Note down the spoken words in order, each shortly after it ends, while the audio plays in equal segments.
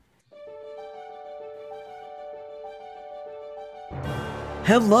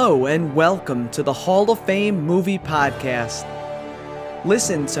Hello and welcome to the Hall of Fame Movie Podcast.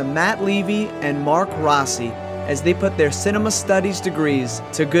 Listen to Matt Levy and Mark Rossi as they put their cinema studies degrees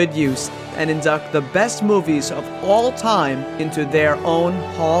to good use and induct the best movies of all time into their own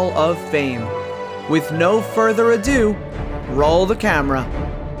Hall of Fame. With no further ado, roll the camera.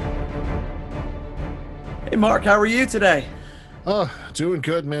 Hey Mark, how are you today? Doing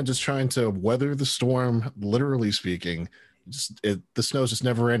good, man. Just trying to weather the storm, literally speaking. The snow's just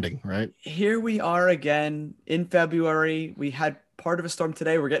never ending, right? Here we are again in February. We had part of a storm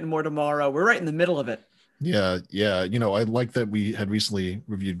today. We're getting more tomorrow. We're right in the middle of it. Yeah. I like that we had recently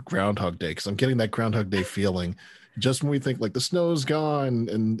reviewed Groundhog Day because I'm getting that Groundhog Day feeling. Just when we think like the snow's gone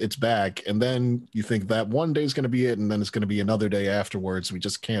and it's back, and then you think that one day is going to be it, and then it's going to be another day afterwards. We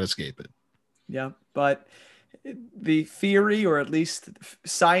just can't escape it. Yeah, but the theory, or at least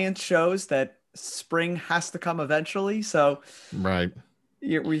science, shows that spring has to come eventually. So Right.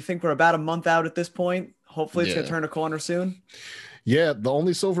 we think we're about a month out at this point. Hopefully it's going to Yeah. turn a corner soon. Yeah. The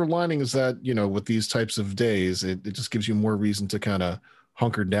only silver lining is that, with these types of days, it just gives you more reason to kind of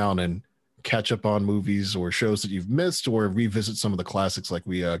hunker down and catch up on movies or shows that you've missed or revisit some of the classics like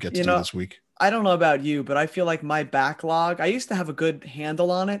we get to You do know, this week. I don't know about you, but I feel like my backlog, I used to have a good handle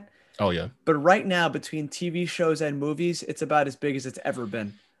on it, Oh, yeah. but right now between TV shows and movies, it's about as big as it's ever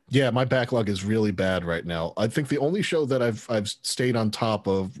been. Yeah, my backlog is really bad right now. I think the only show that I've stayed on top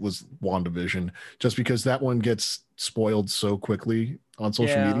of was WandaVision, just because that one gets spoiled so quickly on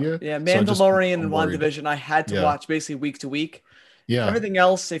social Yeah, media. yeah. So Mandalorian I'm and worried. WandaVision, I had to Yeah, watch basically week to week. yeah. Everything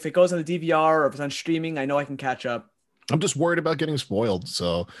else, if it goes on the DVR or if it's on streaming, I know I can catch up. I'm just worried about getting spoiled.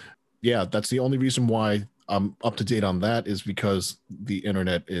 So yeah, that's the only reason why I'm up to date on that is because the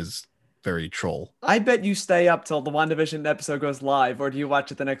internet is very troll. I bet you stay up till the WandaVision episode goes live, or do you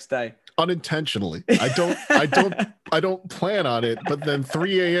watch it the next day? Unintentionally. I don't plan on it, but then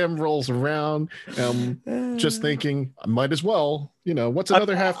 3 a.m. rolls around. Just thinking I might as well, what's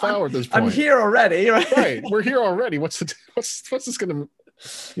another half hour at this I'm point? here already, right? Right. We're here already. What's this gonna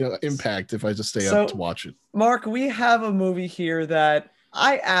impact if I just stay up to watch it? Mark, we have a movie here that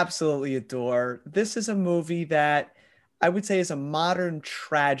I absolutely adore. This is a movie that I would say is a modern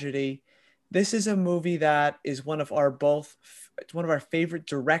tragedy. This is a movie that is one of our favorite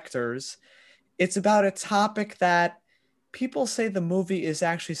directors. It's about a topic that people say the movie is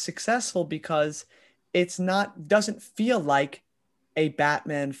actually successful because it's not doesn't feel like a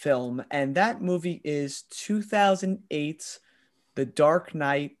Batman film, and that movie is 2008's The Dark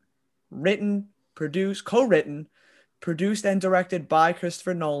Knight, written, produced, co-written, produced and directed by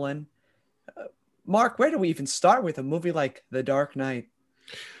Christopher Nolan. Mark, where do we even start with a movie like The Dark Knight?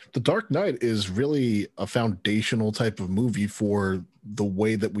 The Dark Knight is really a foundational type of movie for the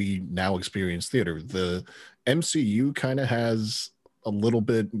way that we now experience theater. The MCU kind of has a little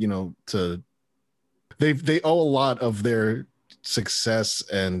bit, to they owe a lot of their success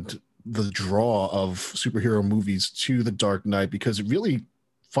and the draw of superhero movies to The Dark Knight because it really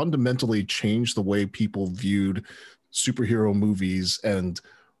fundamentally changed the way people viewed superhero movies and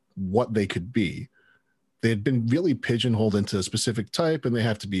what they could be. They had been really pigeonholed into a specific type and they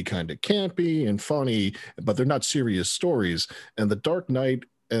have to be kind of campy and funny, but they're not serious stories. And The Dark Knight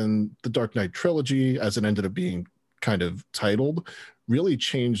and the Dark Knight trilogy, as it ended up being kind of titled, really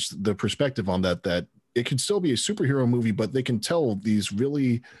changed the perspective on that it can still be a superhero movie, but they can tell these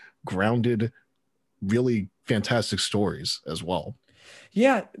really grounded, really fantastic stories as well.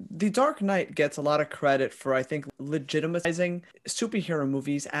 Yeah, The Dark Knight gets a lot of credit for, I think, legitimizing superhero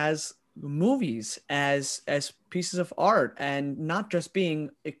movies as pieces of art and not just being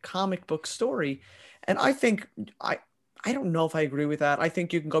a comic book story. And I think I don't know if I agree with that. I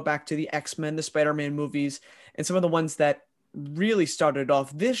think you can go back to the X-Men, the Spider-Man movies, and some of the ones that really started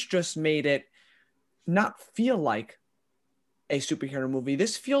off. This just made it not feel like a superhero movie.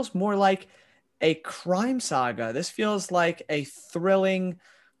 This feels more like a crime saga. This feels like a thrilling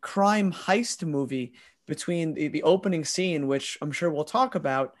crime heist movie between the opening scene, which I'm sure we'll talk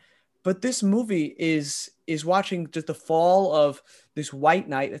about. But this movie is watching just the fall of this white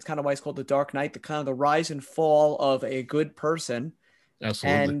knight. That's kind of why it's called The Dark Knight, the kind of the rise and fall of a good person.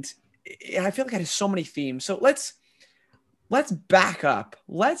 Absolutely. And I feel like it has so many themes. So let's back up.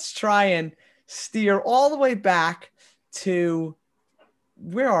 Let's try and steer all the way back to,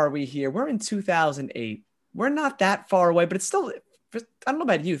 where are we here? We're in 2008. We're not that far away, but it's still, I don't know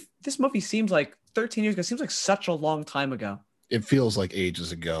about you. This movie seems like 13 years ago. It seems like such a long time ago. It feels like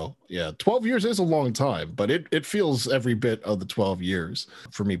ages ago. Yeah, 12 years is a long time, but it feels every bit of the 12 years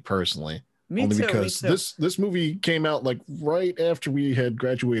for me personally. Me Only too. because Me too. this movie came out like right after we had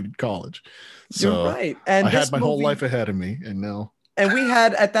graduated college. You're So right. I And had this my whole movie, life ahead of me, and now And we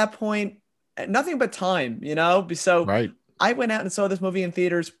had at that point nothing but time, you know? So Right. I went out and saw this movie in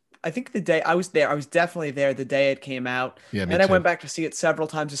theaters. I think the day I was there, I was definitely there the day it came out. Yeah, me And I too. went back to see it several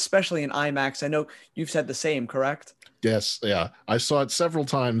times, especially in IMAX. I know you've said the same, correct? Yes, yeah. I saw it several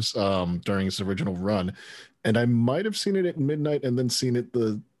times during its original run, and I might have seen it at midnight and then seen it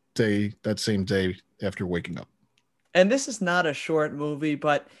that same day after waking up. And this is not a short movie,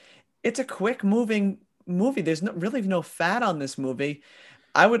 but it's a quick moving movie. There's really no fat on this movie.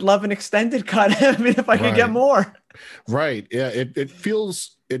 I would love an extended cut. I mean, if I could get Right. more. Right. Yeah,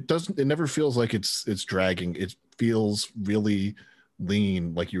 it never feels like it's dragging. It feels really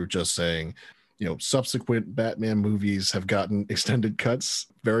lean, like you were just saying. Subsequent Batman movies have gotten extended cuts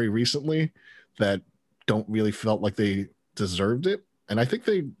very recently that don't really felt like they deserved it. And I think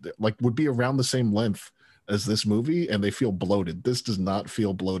they like would be around the same length as this movie, and they feel bloated. This does not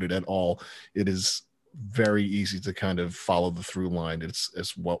feel bloated at all. It is very easy to kind of follow the through line. It's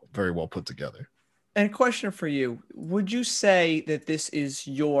very well put together. And a question for you. Would you say that this is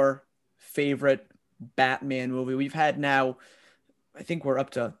your favorite Batman movie? We've had now, I think we're up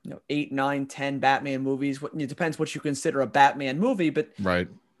to 8, 9, 10 Batman movies. It depends what you consider a Batman movie, but Right.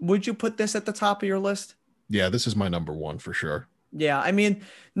 would you put this at the top of your list? Yeah, this is my number one for sure. Yeah, I mean,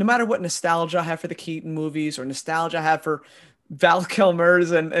 no matter what nostalgia I have for the Keaton movies or nostalgia I have for Val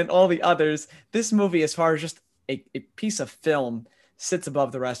Kilmer's and all the others, this movie, as far as just a piece of film, sits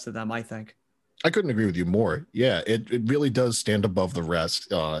above the rest of them, I think. I couldn't agree with you more. Yeah, it really does stand above the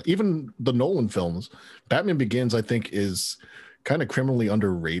rest. Even the Nolan films, Batman Begins, I think, is kind of criminally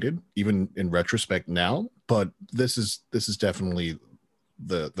underrated, even in retrospect now. But this is definitely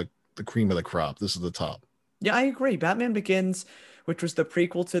the cream of the crop. This is the top. Yeah, I agree. Batman Begins, which was the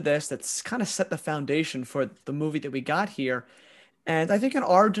prequel to this, that's kind of set the foundation for the movie that we got here. And I think an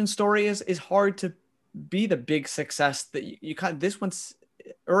origin story is hard to be the big success that you kind of this one's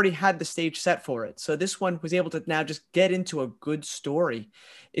already had the stage set for it. So this one was able to now just get into a good story.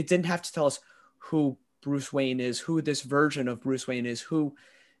 It didn't have to tell us who Bruce Wayne is, who this version of Bruce Wayne is, who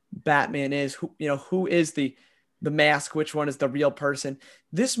Batman is, who is the mask, which one is the real person.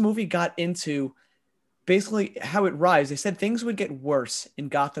 This movie got into basically how it rise. They said things would get worse in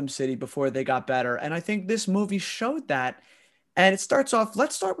Gotham City before they got better. And I think this movie showed that. And it starts off,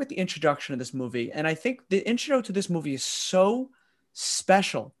 let's start with the introduction of this movie. And I think the intro to this movie is so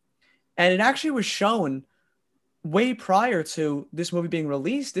special. And it actually was shown way prior to this movie being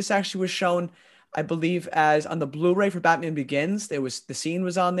released. This actually was shown, I believe, as on the Blu-ray for Batman Begins. There was the scene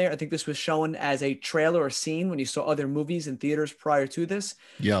was on there. I think this was shown as a trailer or scene when you saw other movies in theaters prior to this.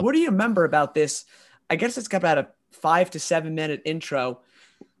 Yeah, What do you remember about this? I guess it's got about a 5 to 7 minute intro.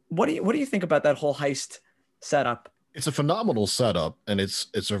 What do you think about that whole heist setup? it's a phenomenal setup, and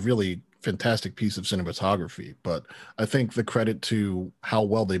it's a really fantastic piece of cinematography. But I think the credit to how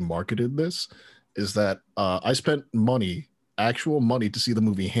well they marketed this is that I spent money, actual money, to see the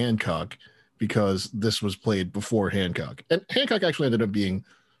movie Hancock because this was played before Hancock, and Hancock actually ended up being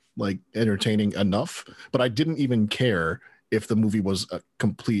like entertaining enough. But I didn't even care if the movie was a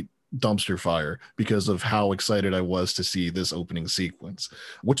complete dumpster fire because of how excited I was to see this opening sequence,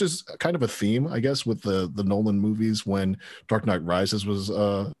 which is kind of a theme, I guess, with the Nolan movies. When Dark Knight Rises was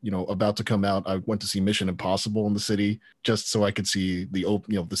about to come out, I went to see Mission Impossible in the city just so I could see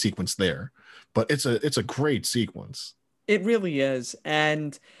the sequence there. But it's a great sequence. It really is.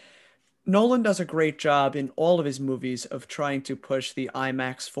 And Nolan does a great job in all of his movies of trying to push the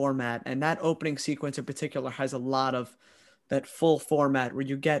IMAX format. And that opening sequence in particular has a lot of that full format where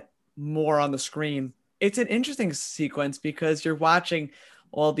you get more on the screen. It's an interesting sequence because you're watching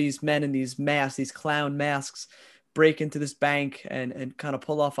all these men in these masks, these clown masks, break into this bank and kind of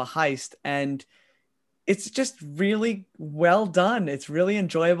pull off a heist. And it's just really well done. It's really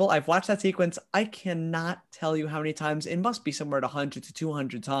enjoyable. I've watched that sequence. I cannot tell you how many times. It must be somewhere at 100 to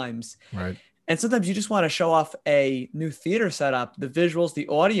 200 times. Right. And sometimes you just want to show off a new theater setup. The visuals, the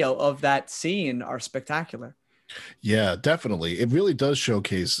audio of that scene are spectacular. Yeah, definitely. It really does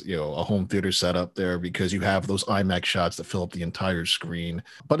showcase, a home theater setup there because you have those IMAX shots that fill up the entire screen.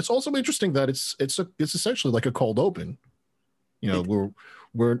 But it's also interesting that it's essentially like a cold open. It,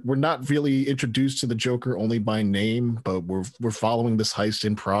 We're not really introduced to the Joker only by name, but we're following this heist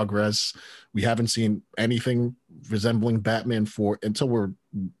in progress. We haven't seen anything resembling Batman for until we're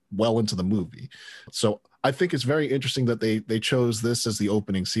well into the movie. So I think it's very interesting that they chose this as the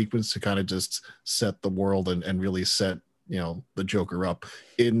opening sequence to kind of just set the world and really set the Joker up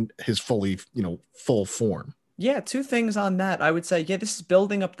in his full form. yeah, two things on that. I would say, yeah, this is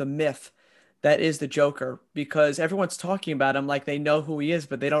building up the myth that is the Joker, because everyone's talking about him like they know who he is,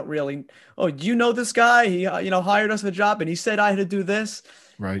 but they don't really. Oh, do you know this guy? He, hired us for the job, and he said I had to do this,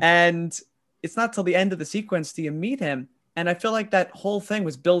 Right. and it's not till the end of the sequence do you meet him. And I feel like that whole thing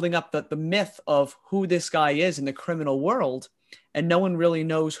was building up the myth of who this guy is in the criminal world, and no one really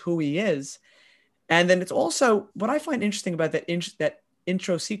knows who he is. And then it's also what I find interesting about that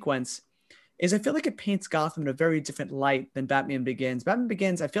intro sequence is I feel like it paints Gotham in a very different light than Batman Begins. Batman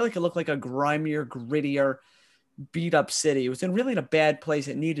Begins, I feel like it looked like a grimier, grittier, beat up city. It was in really in a bad place.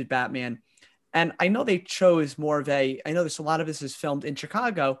 It needed Batman. And I know they chose more of I know there's a lot of this is filmed in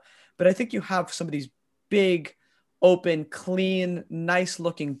Chicago, but I think you have some of these big, open, clean, nice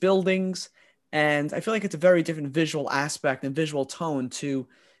looking buildings. And I feel like it's a very different visual aspect and visual tone to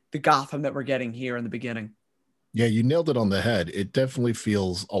the Gotham that we're getting here in the beginning. Yeah, you nailed it on the head. It definitely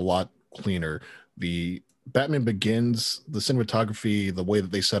feels a lot cleaner. The Batman Begins, the cinematography, the way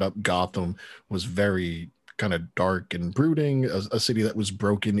that they set up Gotham was very kind of dark and brooding, a city that was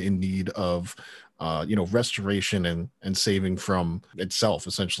broken in need of restoration and saving from itself,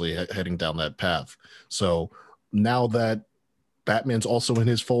 essentially heading down that path. So now that Batman's also in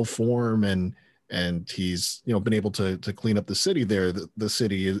his full form and he's been able to clean up the city there, the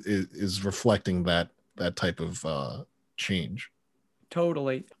city is reflecting that type of change.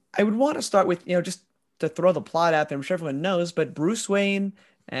 Totally. I would want to start with, just to throw the plot out there. I'm sure everyone knows, but Bruce Wayne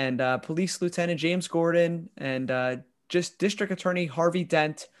and Police Lieutenant James Gordon and just District Attorney Harvey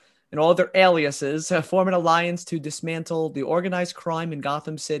Dent and all their aliases form an alliance to dismantle the organized crime in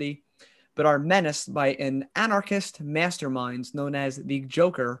Gotham City, but are menaced by an anarchist mastermind known as the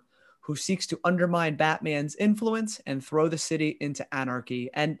Joker, who seeks to undermine Batman's influence and throw the city into anarchy.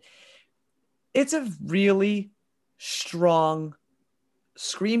 And it's a really strong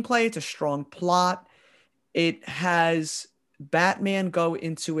screenplay. It's a strong plot. It has Batman go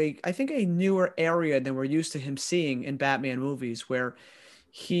into I think a newer area than we're used to him seeing in Batman movies, where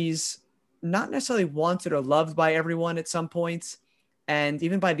he's not necessarily wanted or loved by everyone at some points. And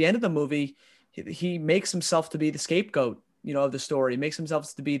even by the end of the movie, he makes himself to be the scapegoat, of the story. He makes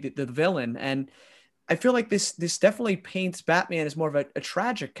himself to be the villain. And I feel like this definitely paints Batman as more of a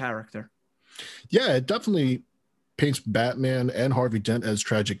tragic character. Yeah, it definitely paints Batman and Harvey Dent as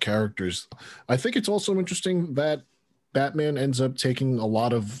tragic characters. I think it's also interesting that Batman ends up taking a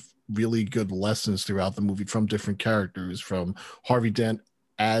lot of really good lessons throughout the movie from different characters, from Harvey Dent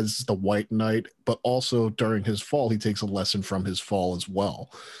as the White Knight, but also during his fall, he takes a lesson from his fall as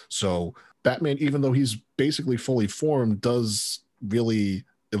well. So Batman, even though he's basically fully formed, does really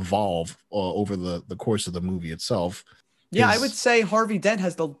evolve over the course of the movie itself. Yeah, I would say Harvey Dent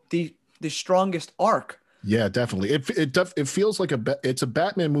has the strongest arc. Yeah, definitely. It feels like it's a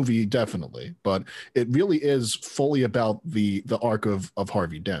Batman movie, definitely, but it really is fully about the arc of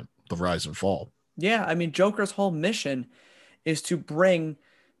Harvey Dent, the rise and fall. Yeah, I mean Joker's whole mission is to bring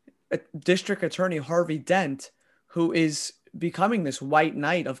District Attorney Harvey Dent, who is becoming this white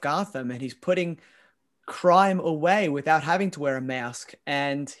knight of Gotham, and he's putting crime away without having to wear a mask.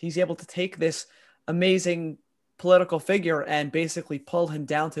 And he's able to take this amazing political figure and basically pull him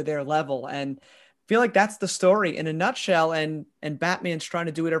down to their level. And I feel like that's the story in a nutshell. And Batman's trying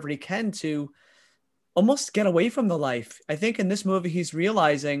to do whatever he can to almost get away from the life. I think in this movie, he's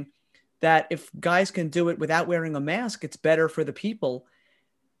realizing that if guys can do it without wearing a mask, it's better for the people.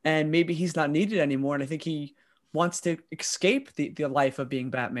 And maybe he's not needed anymore. And I think he wants to escape the life of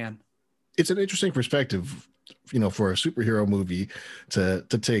being Batman. It's an interesting perspective, for a superhero movie to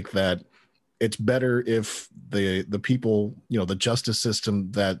take that it's better if the people, the justice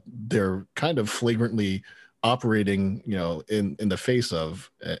system that they're kind of flagrantly operating, in the face of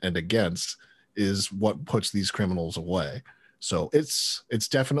and against is what puts these criminals away. So it's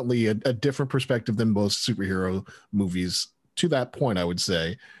definitely a different perspective than most superhero movies to that point, I would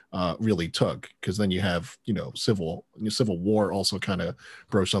say, really took, because then you have civil war also kind of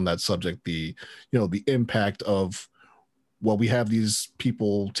broached on that subject, the impact of, well, we have these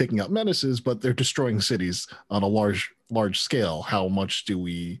people taking out menaces, but they're destroying cities on a large scale. How much do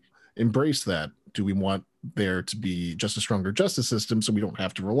we embrace that? Do we want there to be just a stronger justice system so we don't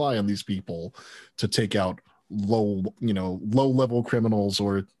have to rely on these people to take out low level criminals,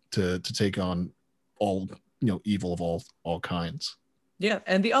 or to take on all evil of all kinds? Yeah.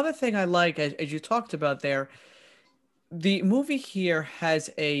 And the other thing I like, as you talked about there, the movie here has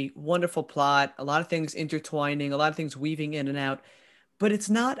a wonderful plot, a lot of things intertwining, a lot of things weaving in and out, but it's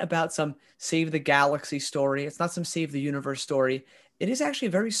not about some save the galaxy story. It's not some save the universe story. It is actually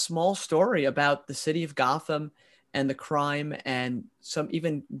a very small story about the city of Gotham and the crime and some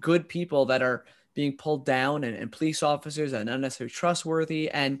even good people that are being pulled down, and police officers that are not necessarily trustworthy.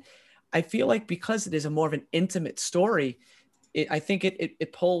 And I feel like because it is a more of an intimate story, I think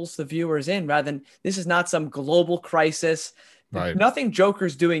it pulls the viewers in rather than this is not some global crisis. Right. Nothing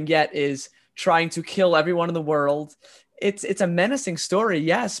Joker's doing yet is trying to kill everyone in the world. It's a menacing story,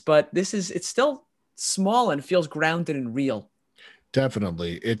 yes, but it's still small and feels grounded and real.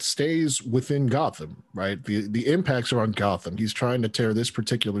 Definitely. It stays within Gotham, right? The impacts are on Gotham. He's trying to tear this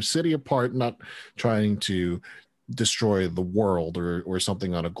particular city apart, not trying to destroy the world or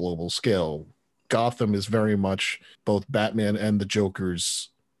something on a global scale. Gotham is very much both Batman and the Joker's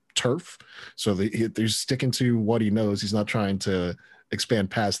turf. So they're sticking to what he knows. He's not trying to expand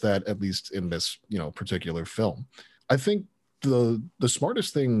past that, at least in this, particular film. I think the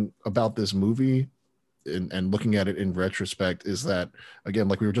smartest thing about this movie and looking at it in retrospect is that, again,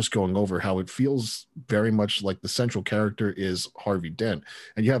 like we were just going over, how it feels very much like the central character is Harvey Dent,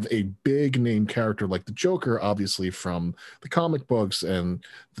 and you have a big name character like the Joker, obviously from the comic books and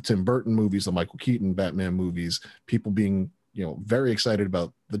the Tim Burton movies, the Michael Keaton Batman movies, people being very excited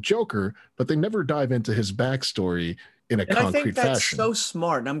about the Joker, but they never dive into his backstory in a And I think concrete that's fashion. so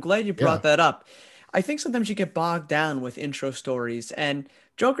smart. And I'm glad you Yeah. brought that up. I think sometimes you get bogged down with intro stories, and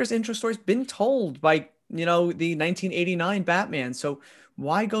Joker's intro story's been told by, the 1989 Batman. So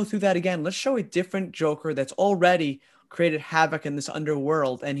why go through that again? Let's show a different Joker that's already created havoc in this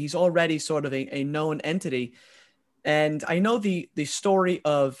underworld, and he's already sort of a known entity. And I know the story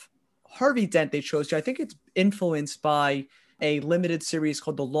of Harvey Dent they chose here. I think it's influenced by a limited series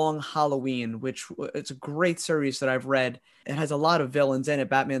called The Long Halloween, which it's a great series that I've read. It has a lot of villains in it.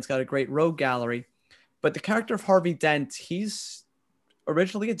 Batman's got a great rogue gallery. But the character of Harvey Dent, he's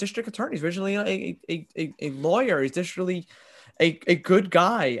originally a district attorney. He's originally a lawyer. He's originally a good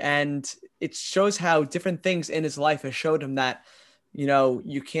guy. And it shows how different things in his life have showed him that,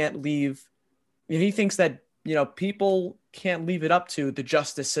 you can't leave. He thinks that, people can't leave it up to the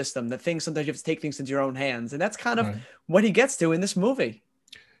justice system, that things sometimes you have to take things into your own hands. And that's kind of what he gets to in this movie.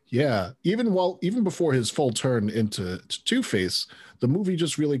 Yeah, even before his full turn into Two-Face, the movie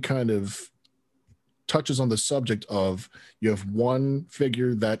just really kind of touches on the subject of, you have one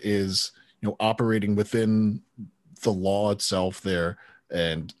figure that is operating within the law itself there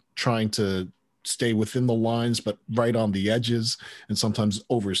and trying to stay within the lines but right on the edges and sometimes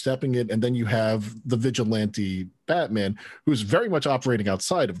overstepping it, and then you have the vigilante Batman who's very much operating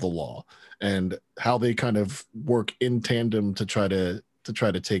outside of the law, and how they kind of work in tandem to try to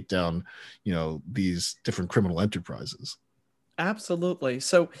take down these different criminal enterprises. Absolutely.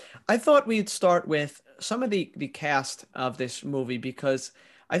 So I thought we'd start with some of the cast of this movie, because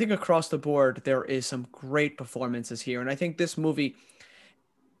I think across the board there is some great performances here. And I think this movie,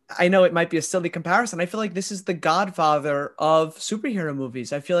 I know it might be a silly comparison. I feel like this is the godfather of superhero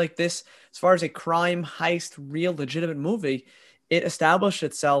movies. I feel like this, as far as a crime heist, real legitimate movie, it established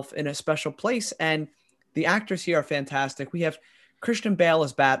itself in a special place. And the actors here are fantastic. We have Christian Bale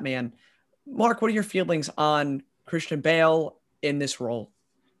as Batman. Mark, what are your feelings on Christian Bale in this role?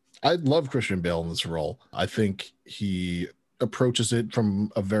 I love Christian Bale in this role. I think he approaches it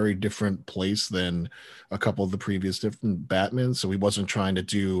from a very different place than a couple of the previous different Batmans. So he wasn't trying to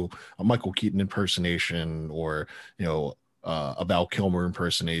do a Michael Keaton impersonation or, a Val Kilmer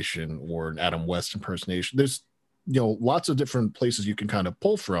impersonation or an Adam West impersonation. There's, lots of different places you can kind of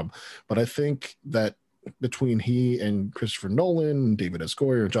pull from. But I think that between he and Christopher Nolan, David S.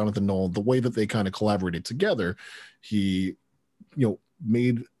 Goyer, and Jonathan Nolan, the way that they kind of collaborated together, he,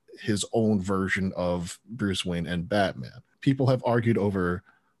 made his own version of Bruce Wayne and Batman. People have argued over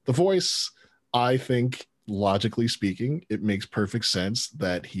the voice. I think, logically speaking, it makes perfect sense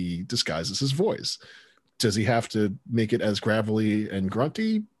that he disguises his voice. Does he have to make it as gravelly and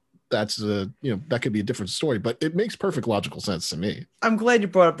grunty? That's that could be a different story, but it makes perfect logical sense to me. I'm glad you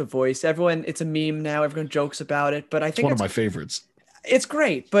brought up the voice. It's a meme now. Everyone jokes about it, but I think it's one of my favorites. It's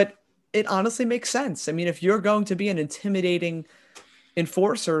great, but it honestly makes sense. I mean, if you're going to be an intimidating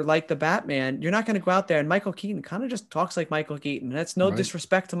enforcer like the Batman, you're not going to go out there, and Michael Keaton kind of just talks like Michael Keaton. That's no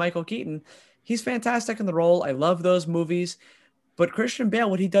disrespect to Michael Keaton. He's fantastic in the role. I love those movies. But Christian Bale,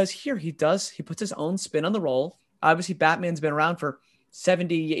 what he does here, he puts his own spin on the role. Obviously, Batman's been around for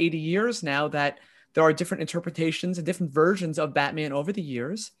 70, 80 years now, that there are different interpretations and different versions of Batman over the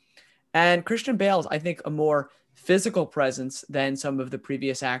years. And Christian Bale's, I think, a more physical presence than some of the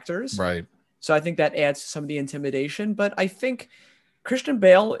previous actors. Right. So I think that adds to some of the intimidation. But I think Christian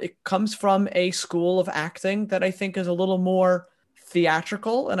Bale, it comes from a school of acting that I think is a little more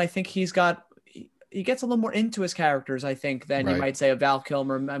theatrical. And I think he gets a little more into his characters, I think, than you might say a Val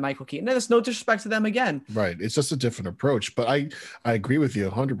Kilmer and Michael Keaton. And there's no disrespect to them again. Right. It's just a different approach. But I agree with you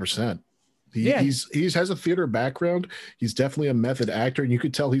 100%. Yeah, He has a theater background. He's definitely a method actor, and you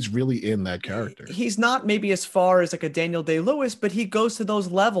could tell he's really in that character. he's not maybe as far as like a Daniel Day-Lewis, but he goes to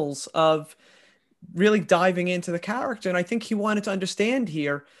those levels of really diving into the character. And I think he wanted to understand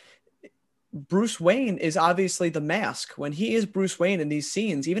here Bruce Wayne is obviously the mask. When he is Bruce Wayne in these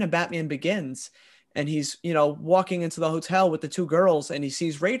scenes, even in Batman Begins, and he's, walking into the hotel with the two girls and he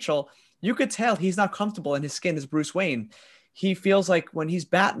sees Rachel, you could tell he's not comfortable in his skin as Bruce Wayne. He feels like when he's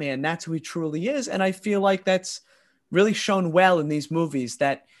Batman, that's who he truly is. And I feel like that's really shown well in these movies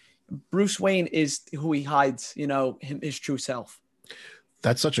that Bruce Wayne is who he hides, his true self.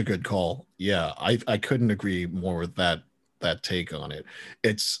 That's such a good call. Yeah, I couldn't agree more with that take on it.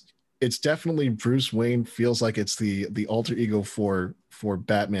 It's it's definitely Bruce Wayne feels like it's the alter ego for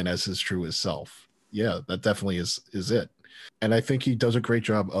Batman as his truest self. Yeah, that definitely is it. And I think he does a great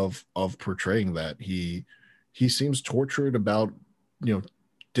job of portraying that. He seems tortured about, you know,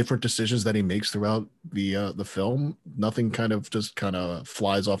 different decisions that he makes throughout the film. Nothing kind of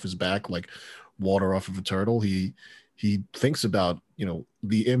flies off his back like water off of a turtle. He thinks about, you know,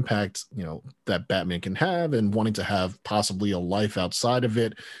 the impact, you know, that Batman can have and wanting to have possibly a life outside of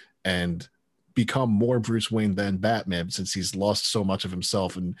it and become more Bruce Wayne than Batman since he's lost so much of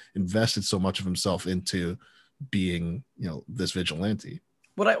himself and invested so much of himself into being, you know, this vigilante.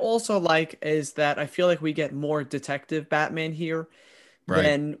 What I also like is that I feel like we get more detective Batman here Right.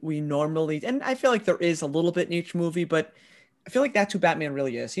 than we normally, and I feel like there is a little bit in each movie, but I feel like that's who Batman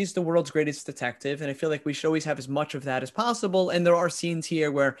really is. He's the world's greatest detective, and I feel like we should always have as much of that as possible. And there are scenes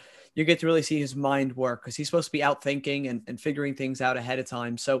here where you get to really see his mind work because he's supposed to be out thinking and figuring things out ahead of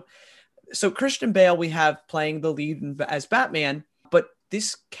time. So Christian Bale we have playing the lead as Batman, but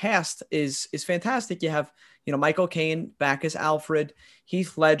this cast is fantastic. You have Michael Caine back as Alfred,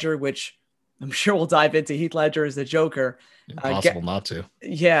 Heath Ledger, which I'm sure we'll dive into. Heath Ledger as the Joker. Impossible not to.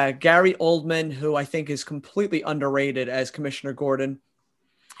 Yeah, Gary Oldman, who I think is completely underrated as Commissioner Gordon.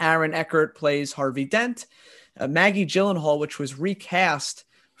 Aaron Eckhart plays Harvey Dent. Maggie Gyllenhaal, which was recast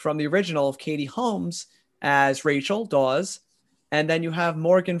from the original of Katie Holmes as Rachel Dawes. And then you have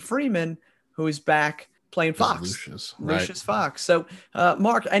Morgan Freeman, who is back playing As Fox, Lucius, right? Lucius Fox. So,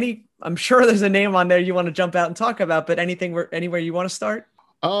 Mark, I'm sure there's a name on there you want to jump out and talk about, but anywhere you want to start?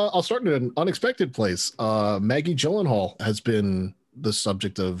 I'll start in an unexpected place. Maggie Gyllenhaal has been the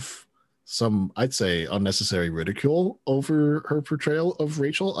subject of some, I'd say, unnecessary ridicule over her portrayal of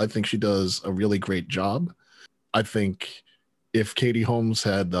Rachel. I think she does a really great job. I think if Katie Holmes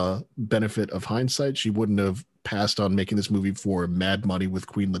had the benefit of hindsight, she wouldn't have passed on making this movie for Mad Money with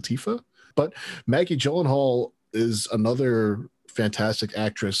Queen Latifah. But Maggie Gyllenhaal is another fantastic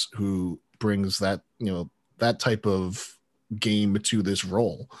actress who brings that, you know, that type of game to this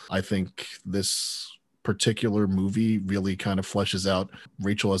role. I think this particular movie really kind of fleshes out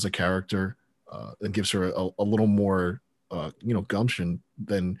Rachel as a character and gives her a little more, gumption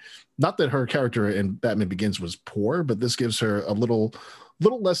than, not that her character in Batman Begins was poor, but this gives her a little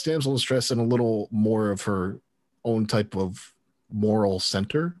less damsel in distress and a little more of her own type of moral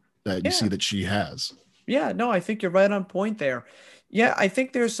center that you see Yeah. that she has. Yeah, no, I think you're right on point there. Yeah, I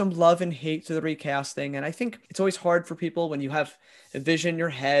think there's some love and hate to the recasting, and I think it's always hard for people when you have a vision in your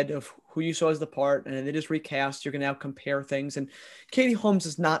head of who you saw as the part, and it is recast. You're going to now compare things, and Katie Holmes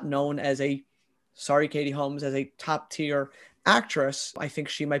is not known as Katie Holmes, as a top tier actress. I think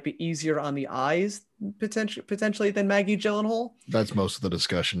she might be easier on the eyes potentially than Maggie Gyllenhaal. That's most of the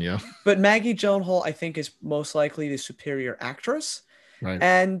discussion. Yeah. But Maggie Gyllenhaal, I think, is most likely the superior actress. Right.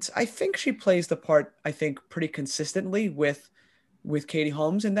 And I think she plays the part, I think, pretty consistently with Katie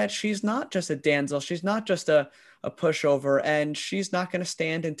Holmes in that she's not just a damsel, she's not just a pushover, and she's not going to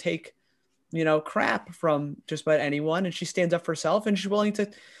stand and take, crap from just about anyone. And she stands up for herself and she's willing to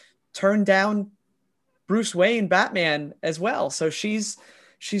turn down Bruce Wayne, Batman as well. So she's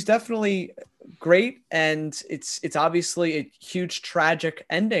definitely great, and it's obviously a huge tragic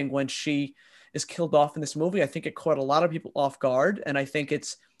ending when she is killed off in this movie. I think it caught a lot of people off guard, and I think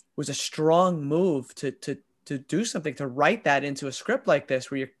was a strong move to do something to write that into a script like this,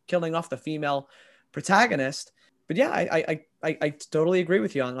 where you're killing off the female protagonist. But yeah, I totally agree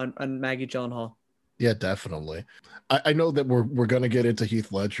with you on Maggie Gyllenhaal. Yeah, definitely. I know that we're gonna get into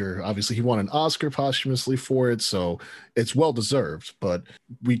Heath Ledger. Obviously, he won an Oscar posthumously for it, so it's well deserved. But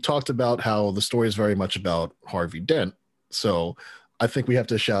we talked about how the story is very much about Harvey Dent. So I think we have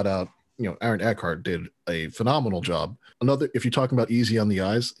to shout out, you know, Aaron Eckhart did a phenomenal job. Another, if you're talking about easy on the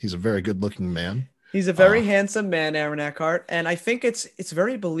eyes, he's a very good looking man. He's a very handsome man, Aaron Eckhart, and I think it's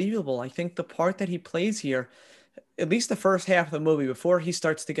very believable. I think the part that he plays here, at least the first half of the movie, before he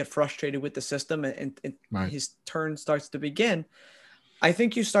starts to get frustrated with the system and Right. his turn starts to begin, I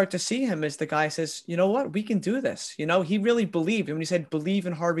think you start to see him as the guy says, you know what, we can do this. You know, he really believed. And when he said believe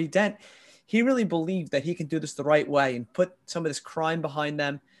in Harvey Dent, he really believed that he can do this the right way and put some of this crime behind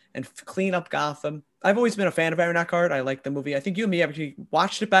them and clean up Gotham. I've always been a fan of Aaron Eckhart. I like the movie. I think you and me actually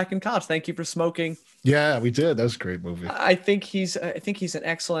watched it back in college. Thank you for smoking. Yeah, we did. That was a great movie. I think he's an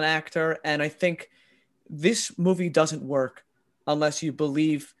excellent actor, and I think this movie doesn't work unless you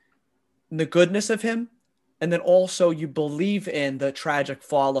believe in the goodness of him, and then also you believe in the tragic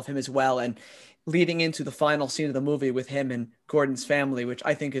fall of him as well, and leading into the final scene of the movie with him and Gordon's family, which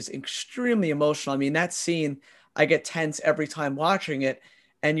I think is extremely emotional. I mean, that scene, I get tense every time watching it,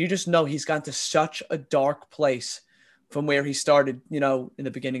 and you just know he's gone to such a dark place from where he started, in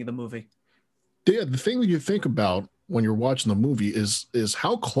the beginning of the movie. Yeah, the thing that you think about when you're watching the movie is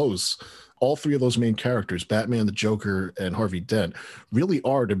how close all three of those main characters, Batman, the Joker, and Harvey Dent, really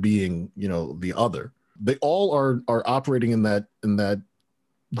are to being, the other. They all are operating in that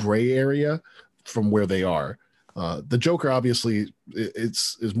gray area from where they are. The Joker obviously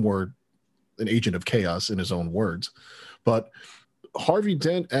is more an agent of chaos in his own words, but Harvey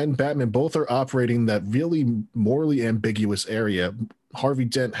Dent and Batman both are operating that really morally ambiguous area. Harvey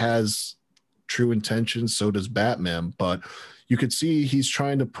Dent has true intentions, so does Batman, but you could see he's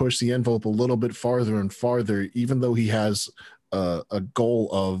trying to push the envelope a little bit farther and farther, even though he has a goal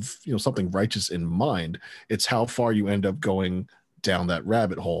of something righteous in mind. It's how far you end up going down that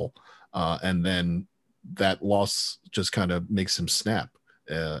rabbit hole, and then that loss just kind of makes him snap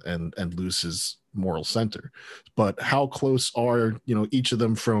and lose his moral center. But how close are each of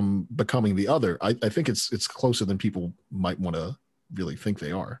them from becoming the other? I think it's closer than people might want to really think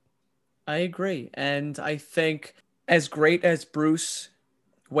they are. I agree. And I think as great as Bruce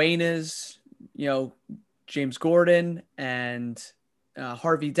Wayne is, James Gordon and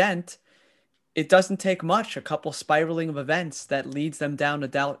Harvey Dent, it doesn't take much, a couple spiraling of events that leads them down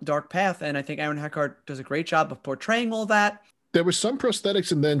a dark path. And I think Aaron Eckhart does a great job of portraying all that. There was some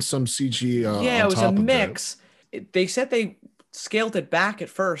prosthetics and then some CG Yeah, on it was a top of that. mix. They said they scaled it back at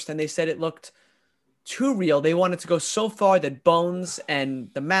first, and they said it looked too real. They wanted to go so far that bones and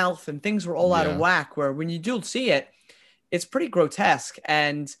the mouth and things were all out of Yeah, whack, where when you do see it, it's pretty grotesque.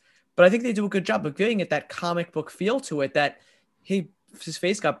 But I think they do a good job of giving it that comic book feel to it, that his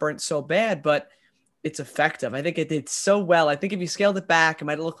face got burnt so bad, but it's effective. I think it did so well. I think if you scaled it back, it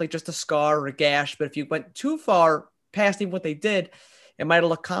might have looked like just a scar or a gash, but if you went too far past even what they did, it might have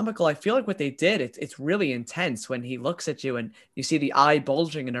looked comical. I feel like what they did, it's really intense when he looks at you and you see the eye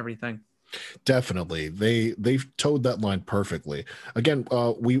bulging and everything. definitely. They've towed that line perfectly. Again,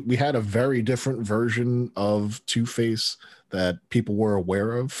 we had a very different version of Two-Face that people were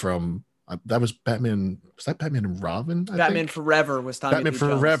aware of from that was Batman. Was that Batman and Robin? I Batman think Forever was Tommy Batman Lee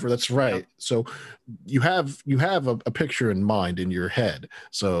Jones. Forever. That's right. Yep. So you have a picture in mind in your head.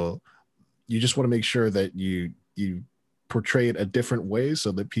 So you just want to make sure that you portray it a different way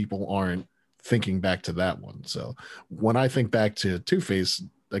so that people aren't thinking back to that one. So when I think back to Two-Face,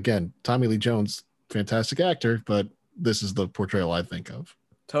 again, Tommy Lee Jones, fantastic actor, but this is the portrayal I think of.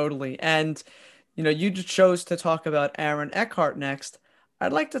 Totally. And, you chose to talk about Aaron Eckhart next.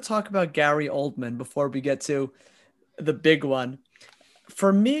 I'd like to talk about Gary Oldman before we get to the big one.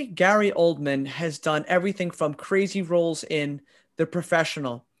 For me, Gary Oldman has done everything from crazy roles in The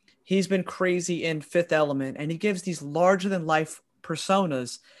Professional. He's been crazy in Fifth Element, and he gives these larger than life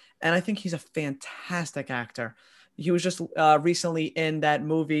personas. And I think he's a fantastic actor. He was just recently in that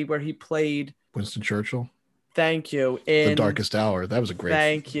movie where he played. Winston Churchill, Thank you. The In Darkest Hour. That was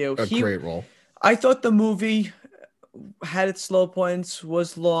Thank you. a great role. I thought the movie had its slow points,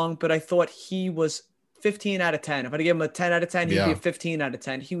 was long, but I thought he was 15 out of 10. If I give him a 10 out of 10, he'd be a Yeah, 15 out of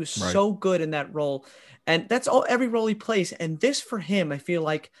 10. He was right. so good in that role. And that's every role he plays. And this for him, I feel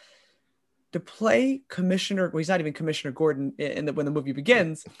like to play Commissioner, well, he's not even Commissioner Gordon when the movie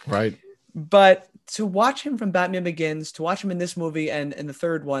begins, Right. but to watch him from Batman Begins, to watch him in this movie and in the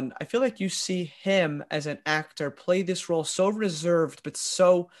third one, I feel like you see him as an actor play this role so reserved, but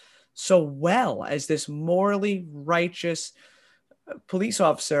so well as this morally righteous police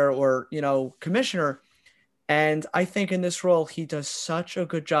officer or, commissioner. And I think in this role, he does such a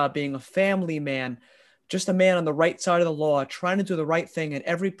good job being a family man, just a man on the right side of the law, trying to do the right thing in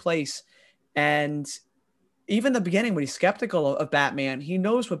every place. And even the beginning, when he's skeptical of Batman, he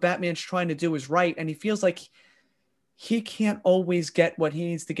knows what Batman's trying to do is right. And he feels like he can't always get what he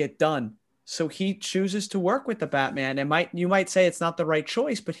needs to get done. So he chooses to work with the Batman. And you might say it's not the right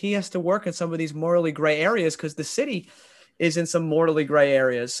choice, but he has to work in some of these morally gray areas because the city is in some morally gray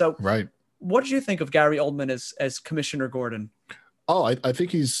areas. So Right. what did you think of Gary Oldman as Commissioner Gordon? Oh, I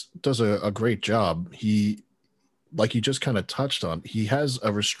think he's does a great job. like you just kind of touched on, he has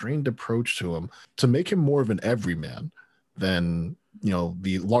a restrained approach to him to make him more of an everyman than,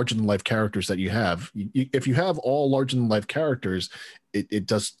 the larger than life characters that you have. If you have all larger than life characters, it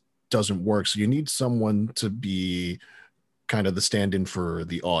doesn't work. So you need someone to be kind of the stand-in for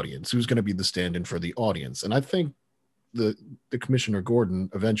the audience. Who's going to be the stand-in for the audience? And I think the Commissioner Gordon,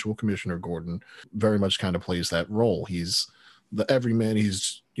 eventual Commissioner Gordon, very much kind of plays that role. He's the everyman.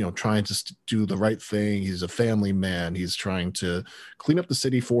 He's trying to do the right thing. He's a family man. He's trying to clean up the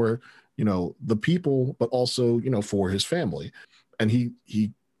city for the people, but also for his family. And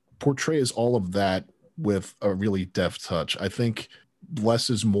he portrays all of that with a really deft touch. I think less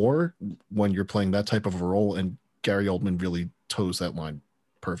is more when you're playing that type of a role, and Gary Oldman really toes that line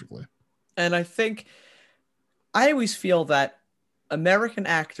perfectly. And I always feel that American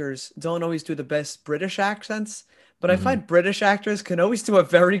actors don't always do the best British accents, but I find British actors can always do a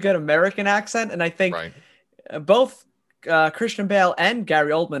very good American accent. And I think Right. Both Christian Bale and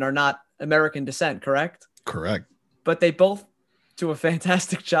Gary Oldman are not American descent, correct? Correct. But they both do a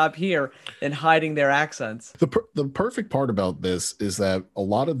fantastic job here in hiding their accents. The perfect part about this is that a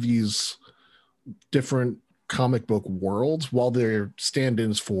lot of these different comic book worlds, while they're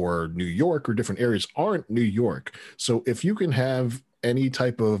stand-ins for New York or different areas, aren't New York. So if you can have any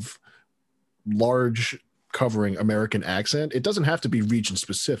type of large covering American accent, it doesn't have to be region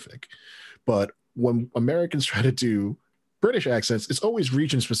specific. But when Americans try to do British accents, it's always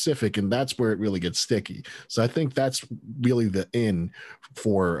region specific, and that's where it really gets sticky. So I think that's really the in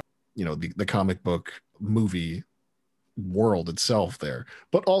for the comic book movie world itself there,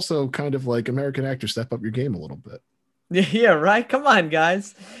 but also kind of like American actors, step up your game a little bit. Yeah, right. Come on,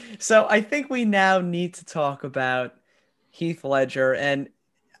 guys. So I think we now need to talk about Heath Ledger, and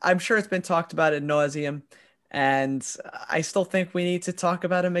I'm sure it's been talked about ad nauseum, and I still think we need to talk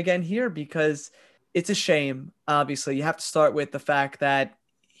about him again here because it's a shame. Obviously, you have to start with the fact that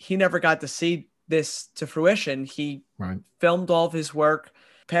he never got to see this to fruition. He Right. filmed all of his work,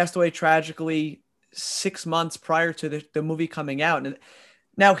 passed away tragically 6 months prior to the movie coming out. And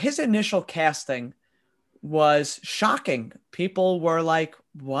now his initial casting was shocking. People were like,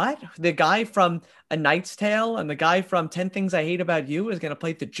 what? The guy from A Knight's Tale and the guy from 10 Things I Hate About You is going to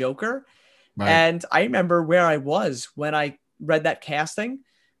play the Joker. Right. And I remember where I was when I read that casting.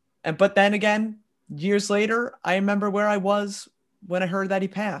 But then again, years later, I remember where I was when I heard that he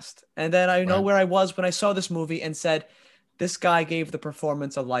passed. And then I know Right. where I was when I saw this movie and said, this guy gave the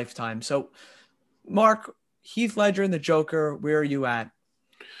performance a lifetime. So, Mark, Heath Ledger and the Joker, where are you at?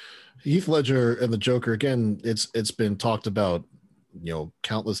 Heath Ledger and the Joker, again, it's been talked about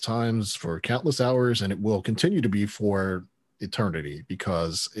countless times for countless hours, and it will continue to be for eternity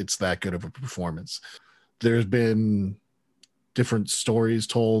because it's that good of a performance. There's been different stories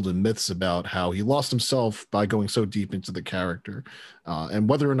told and myths about how he lost himself by going so deep into the character, and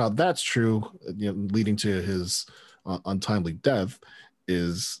whether or not that's true, leading to his untimely death,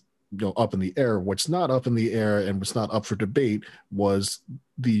 is up in the air. What's not up in the air and what's not up for debate was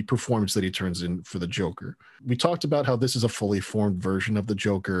the performance that he turns in for the Joker. We talked about how this is a fully formed version of the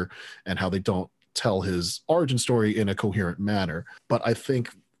Joker and how they don't tell his origin story in a coherent manner, but I think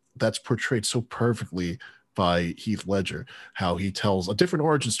that's portrayed so perfectly by Heath Ledger, how he tells a different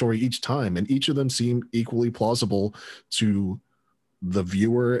origin story each time, and each of them seem equally plausible to the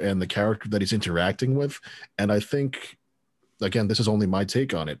viewer and the character that he's interacting with. And I think, again, this is only my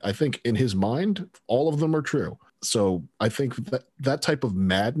take on it, I think in his mind, all of them are true. So I think that type of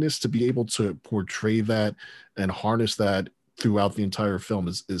madness, to be able to portray that and harness that throughout the entire film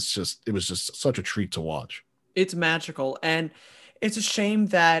it was just such a treat to watch. It's magical. And it's a shame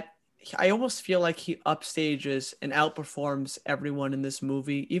that I almost feel like he upstages and outperforms everyone in this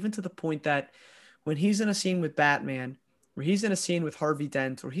movie, even to the point that when he's in a scene with Batman, or he's in a scene with Harvey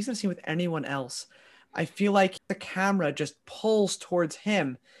Dent, or he's in a scene with anyone else, I feel like the camera just pulls towards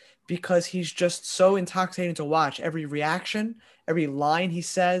him because he's just so intoxicating to watch. Every reaction, every line he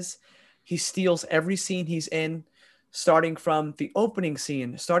says, he steals every scene he's in, starting from the opening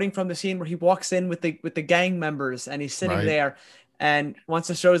scene, starting from the scene where he walks in with the gang members and he's sitting Right. there and wants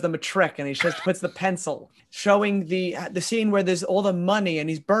to show them a trick, and he just puts the pencil, showing the scene where there's all the money and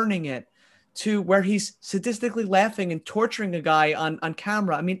he's burning it, to where he's sadistically laughing and torturing a guy on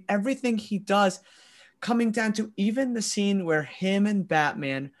camera. I mean, everything he does, coming down to even the scene where him and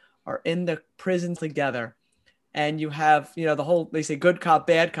Batman are in the prison together, and you have, the whole, they say good cop,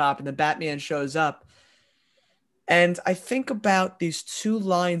 bad cop, and the Batman shows up. And I think about these two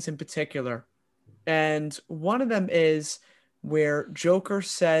lines in particular. And one of them is where Joker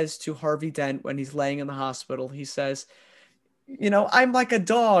says to Harvey Dent when he's laying in the hospital, he says, I'm like a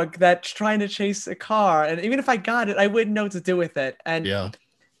dog that's trying to chase a car, and even if I got it, I wouldn't know what to do with it. And Yeah.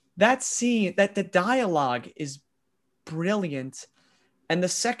 that scene, that the dialogue is brilliant. And the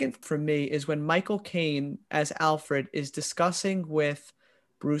second for me is when Michael Caine as Alfred is discussing with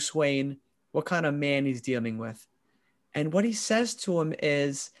Bruce Wayne what kind of man he's dealing with. And what he says to him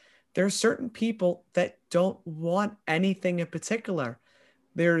is there are certain people that don't want anything in particular.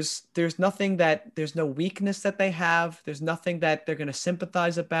 There's nothing that there's no weakness that they have. There's nothing that they're going to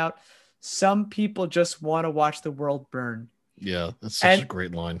sympathize about. Some people just want to watch the world burn. Yeah, that's such a And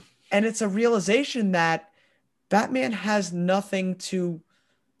great line. and it's a realization that Batman has nothing to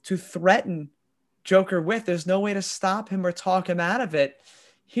threaten Joker with. There's no way to stop him or talk him out of it.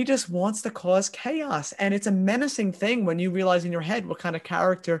 He just wants to cause chaos. And it's a menacing thing when you realize in your head what kind of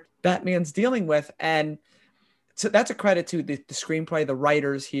character Batman's dealing with. And so that's a credit to the screenplay, the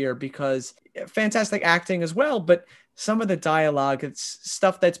writers here, because fantastic acting as well. But some of the dialogue, it's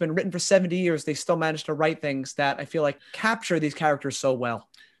stuff that's been written for 70 years. They still managed to write things that I feel like capture these characters so well.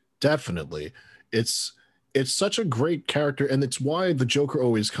 Definitely. It's such a great character, and it's why the Joker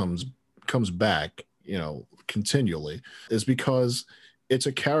always comes back, continually, is because it's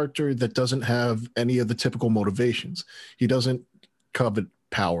a character that doesn't have any of the typical motivations. He doesn't covet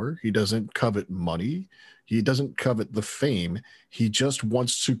power, he doesn't covet money, he doesn't covet the fame. He just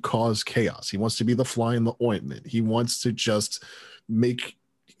wants to cause chaos. He wants to be the fly in the ointment. He wants to just make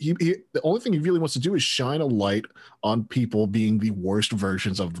the only thing he really wants to do is shine a light on people being the worst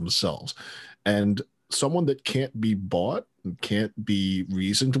versions of themselves. And someone that can't be bought and can't be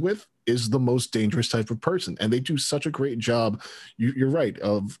reasoned with is the most dangerous type of person. And they do such a great job. You're right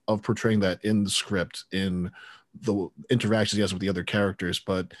of portraying that in the script, in the interactions he has with the other characters.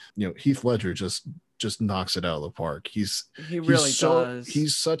 But Heath Ledger just knocks it out of the park. He really does.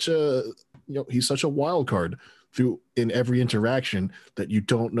 He's such a he's such a wild card through in every interaction that you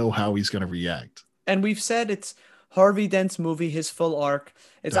don't know how he's going to react. And we've said it's Harvey Dent's movie, his full arc.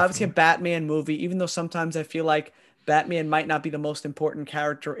 It's obviously a Batman movie, even though sometimes I feel like Batman might not be the most important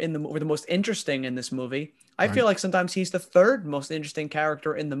character in the or the most interesting in this movie. I feel like sometimes he's the third most interesting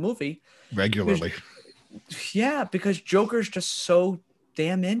character in the movie. Regularly. Because Joker's just so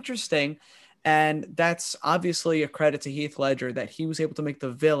damn interesting. And that's obviously a credit to Heath Ledger that he was able to make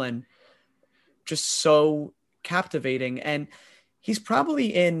the villain just so captivating. And he's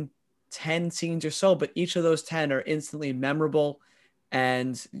probably in 10 scenes or so, but each of those 10 are instantly memorable.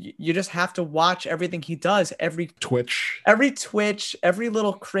 And you just have to watch everything he does, every twitch, every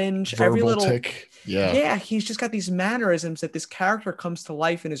little cringe, verbal every little tick. Yeah, he's just got these mannerisms that this character comes to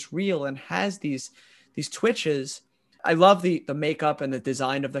life and is real and has these twitches. I love the makeup and the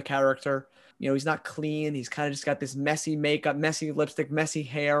design of the character. He's not clean. He's kind of just got this messy makeup, messy lipstick, messy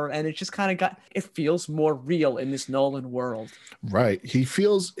hair. And it just kind of it feels more real in this Nolan world. Right. He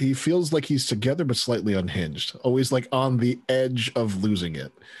feels like he's together, but slightly unhinged, always like on the edge of losing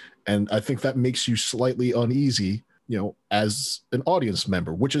it. And I think that makes you slightly uneasy, as an audience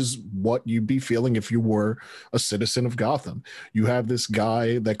member, which is what you'd be feeling if you were a citizen of Gotham. You have this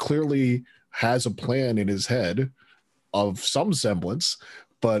guy that clearly has a plan in his head of some semblance,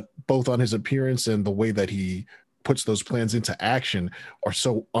 but both on his appearance and the way that he puts those plans into action are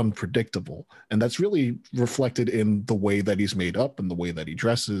so unpredictable. And that's really reflected in the way that he's made up and the way that he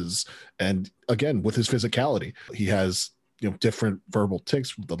dresses. And again, with his physicality, he has, different verbal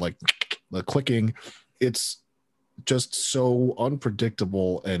tics, the clicking. It's just so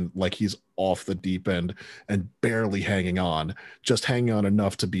unpredictable and like he's off the deep end and barely hanging on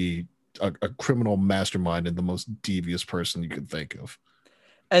enough to be a criminal mastermind and the most devious person you could think of.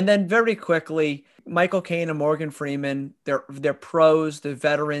 And then very quickly, Michael Caine and Morgan Freeman, they're pros, they're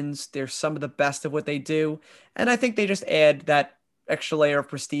veterans, they're some of the best of what they do. And I think they just add that extra layer of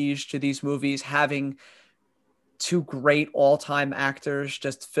prestige to these movies, having two great all-time actors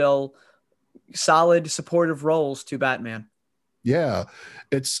just fill solid supportive roles to Batman. Yeah,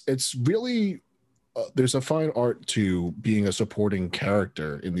 it's really there's a fine art to being a supporting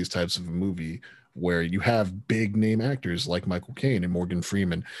character in these types of a movie where you have big name actors like Michael Caine and Morgan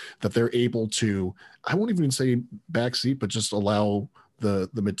Freeman that they're able to, I won't even say backseat, but just allow the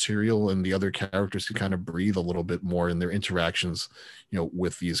material and the other characters to kind of breathe a little bit more in their interactions,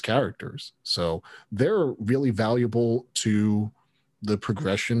 with these characters. So they're really valuable to the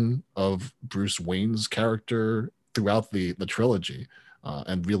progression of Bruce Wayne's character throughout the trilogy,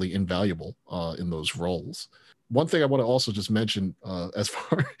 and really invaluable in those roles. One thing I want to also just mention, as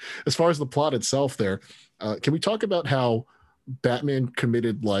far as the plot itself there, can we talk about how Batman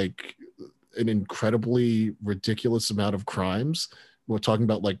committed like an incredibly ridiculous amount of crimes? We're talking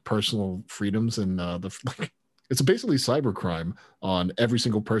about like personal freedoms and It's basically cybercrime on every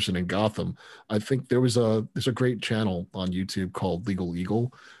single person in Gotham. I think there's a great channel on YouTube called Legal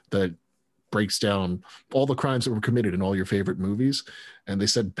Eagle that breaks down all the crimes that were committed in all your favorite movies, and they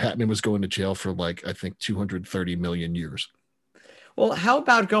said Batman was going to jail for like I think 230 million years. Well, how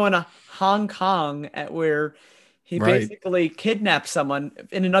about going to Hong Kong at where he Right. basically kidnapped someone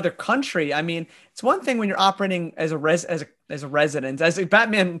in another country? I mean, it's one thing when you're operating as a as a resident, as a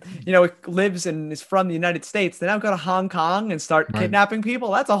Batman, lives and is from the United States. Then now go to Hong Kong and start Right. kidnapping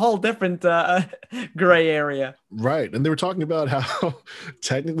people. That's a whole different gray area. Right. And they were talking about how,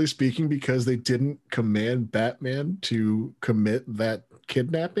 technically speaking, because they didn't command Batman to commit that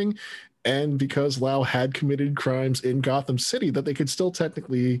kidnapping, and because Lau had committed crimes in Gotham City, that they could still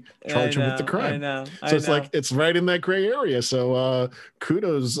technically I charge him with the know, I crime. know, So I it's like know. it's right in that gray area. So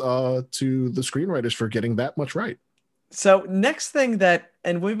kudos to the screenwriters for getting that much right. So next thing that,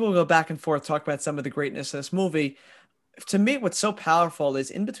 and we will go back and forth talk about some of the greatness of this movie. To me, what's so powerful is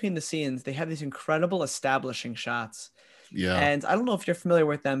in between the scenes, they have these incredible establishing shots. Yeah. And I don't know if you're familiar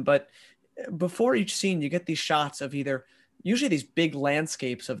with them, but before each scene, you get these shots of either usually these big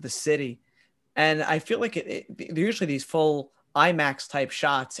landscapes of the city. And I feel like they're usually these full IMAX type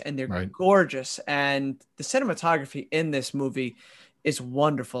shots and they're Right. gorgeous. And the cinematography in this movie is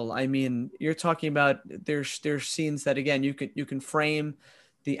wonderful. I mean, you're talking about there's scenes that again you can frame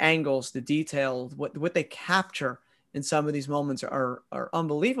the angles, the detail, what they capture in some of these moments are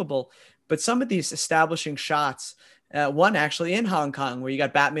unbelievable. But some of these establishing shots, one actually in Hong Kong where you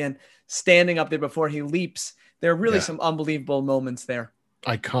got Batman standing up there before he leaps. There are really Yeah. some unbelievable moments there.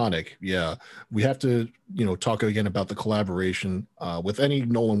 Iconic. Yeah. We have to, talk again about the collaboration. With any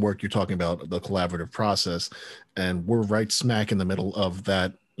Nolan work, you're talking about the collaborative process. And we're right smack in the middle of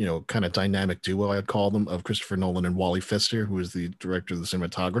that, kind of dynamic duo, I'd call them, of Christopher Nolan and Wally Pfister, who is the director of the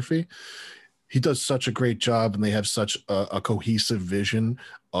cinematography. He does such a great job, and they have such a cohesive vision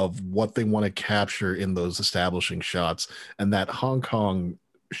of what they want to capture in those establishing shots. And that Hong Kong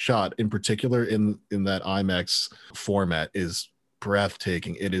shot in particular in that IMAX format is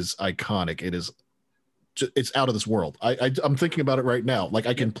breathtaking. It is iconic. It's out of this world. I'm thinking about it right now. Like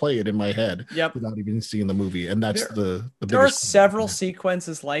I can Yep. play it in my head Yep. without even seeing the movie, and that's There the there are biggest. several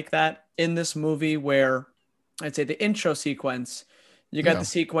sequences like that in this movie where I'd say the intro sequence, you got Yeah. the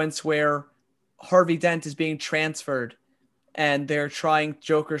sequence where Harvey Dent is being transferred and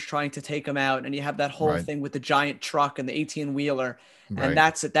Joker's trying to take him out, and you have that whole Right. thing with the giant truck and the 18 wheeler, and Right.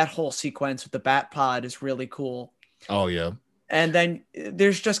 that's it. That whole sequence with the Bat Pod is really cool. Oh yeah. And then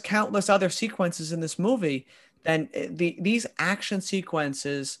there's just countless other sequences in this movie. Then these action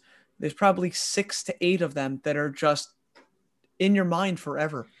sequences, there's probably 6 to 8 of them that are just in your mind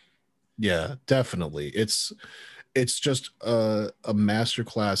forever. Yeah. Definitely. It's just a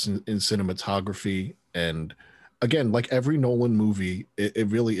masterclass in cinematography. And again, like every Nolan movie, it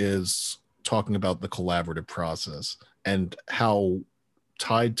really is talking about the collaborative process and how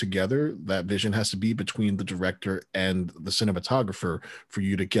tied together that vision has to be between the director and the cinematographer for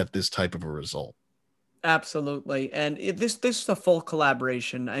you to get this type of a result. Absolutely. And this is a full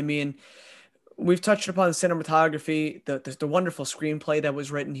collaboration. I mean, we've touched upon the cinematography, the wonderful screenplay that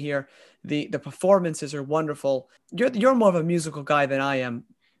was written here. The performances are wonderful. You're more of a musical guy than I am.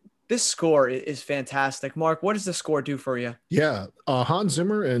 This score is fantastic. Mark, what does the score do for you? Yeah, Hans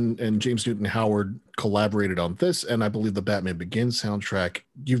Zimmer and James Newton Howard collaborated on this, and I believe the Batman Begins soundtrack.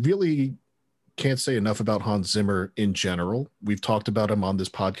 You really can't say enough about Hans Zimmer in general. We've talked about him on this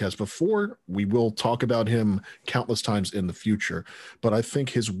podcast before. We will talk about him countless times in the future. But I think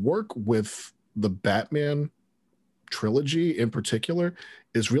his work with the Batman trilogy in particular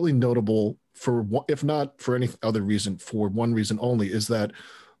is really notable for, if not for any other reason, for one reason only, is that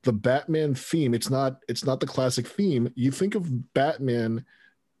the Batman theme, it's not the classic theme. You think of Batman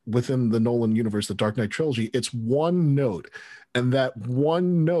within the Nolan universe, the Dark Knight trilogy, it's one note. And that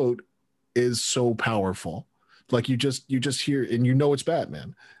one note is so powerful. Like you just hear and it's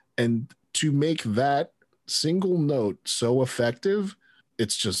Batman. And to make that single note so effective,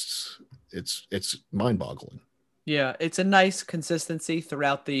 it's just it's mind-boggling. Yeah, it's a nice consistency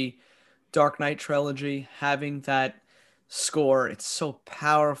throughout the Dark Knight trilogy, having that score. It's so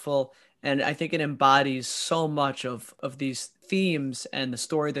powerful, and I think it embodies so much of these themes and the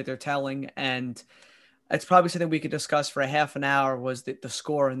story that they're telling. And it's probably something we could discuss for a half an hour was the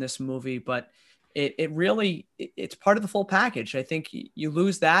score in this movie, but it's part of the full package. I think you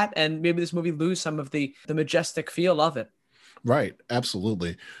lose that, and maybe this movie lose some of the majestic feel of it. Right,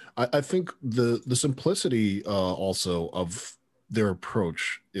 absolutely. I think the simplicity also of their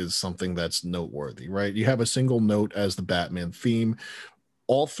approach is something that's noteworthy, right? You have a single note as the Batman theme.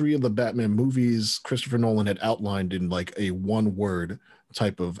 all three of the Batman movies, Christopher Nolan had outlined in like a one word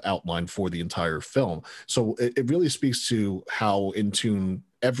type of outline for the entire film. So it really speaks to how in tune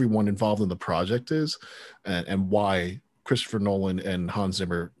everyone involved in the project is, and why Christopher Nolan and Hans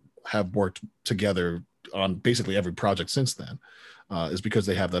Zimmer have worked together on basically every project since then, is because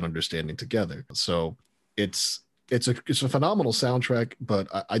they have that understanding together. So it's a phenomenal soundtrack, but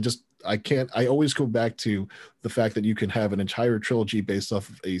I always go back to the fact that you can have an entire trilogy based off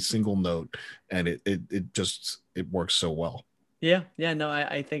of a single note, and it works so well. Yeah, no,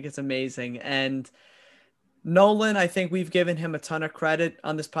 I think it's amazing. And Nolan, I think we've given him a ton of credit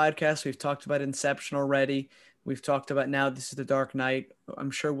on this podcast. We've talked about Inception already. We've talked about now this is The Dark Knight.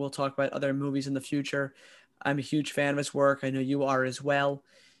 I'm sure we'll talk about other movies in the future. I'm a huge fan of his work. I know you are as well.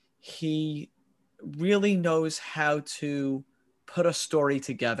 He really knows how to put a story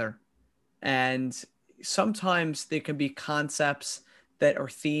together. And sometimes there can be concepts that are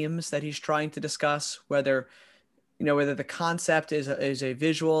themes that he's trying to discuss, whether the concept is a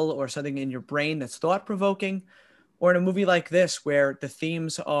visual or something in your brain that's thought provoking, or in a movie like this where the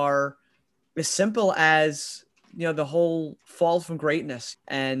themes are as simple as, the whole fall from greatness.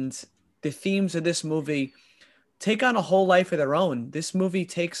 And the themes of this movie take on a whole life of their own. This movie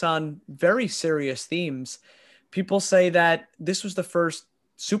takes on very serious themes. People say that this was the first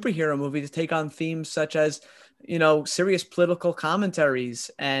superhero movie to take on themes such as, serious political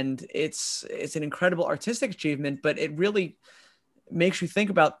commentaries. And it's an incredible artistic achievement, but it really makes you think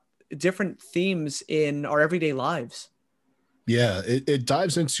about different themes in our everyday lives. Yeah, it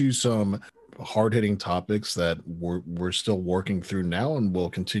dives into some hard-hitting topics that we're still working through now and will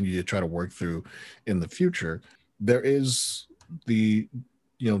continue to try to work through in the future. There is the,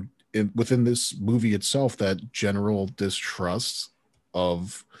 within this movie itself, that general distrust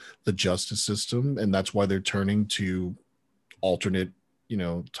of the justice system, and that's why they're turning to alternate,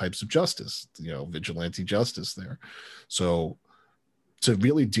 types of justice, vigilante justice there. So to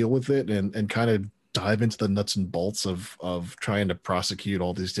really deal with it and kind of dive into the nuts and bolts of trying to prosecute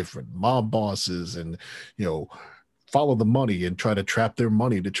all these different mob bosses and follow the money and try to trap their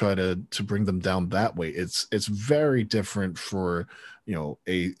money to try to bring them down that way. It's very different for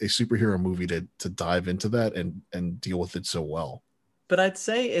a superhero movie to dive into that and deal with it so well. But I'd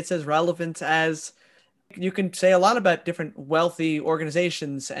say it's as relevant as you can say a lot about different wealthy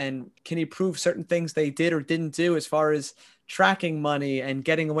organizations and can you prove certain things they did or didn't do as far as tracking money and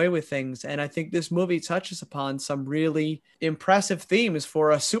getting away with things. And I think this movie touches upon some really impressive themes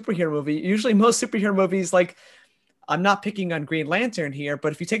for a superhero movie. Usually most superhero movies, like, I'm not picking on Green Lantern here,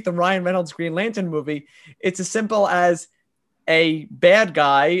 but if you take the Ryan Reynolds Green Lantern movie, it's as simple as a bad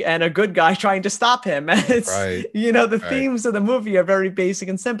guy and a good guy trying to stop him. It's, right. The Right. themes of the movie are very basic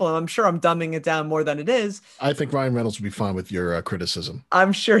and simple. And I'm sure I'm dumbing it down more than it is. I think Ryan Reynolds would be fine with your criticism.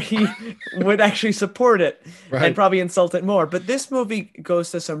 I'm sure he would actually support it Right. and probably insult it more. But this movie goes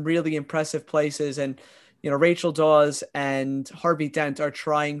to some really impressive places. And, Rachel Dawes and Harvey Dent are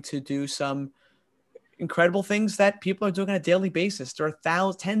trying to do some incredible things that people are doing on a daily basis. There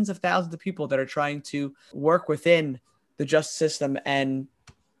are tens of thousands of people that are trying to work within the justice system and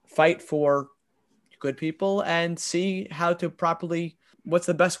fight for good people and see how to what's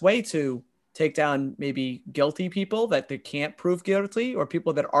the best way to take down maybe guilty people that they can't prove guilty or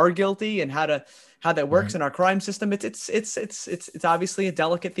people that are guilty and how that works in our crime system. It's obviously a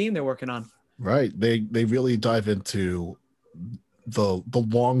delicate theme they're working on. Right. They really dive into the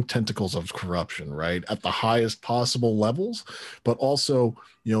long tentacles of corruption, right, at the highest possible levels, but also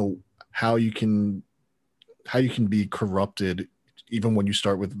how you can be corrupted even when you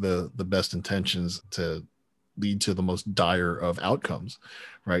start with the best intentions to lead to the most dire of outcomes,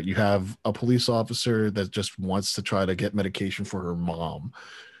 right? You have a police officer that just wants to try to get medication for her mom,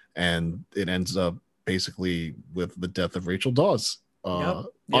 and it ends up basically with the death of Rachel Dawes. Yep.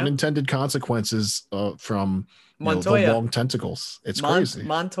 Unintended consequences from Montoya. the long tentacles. It's crazy.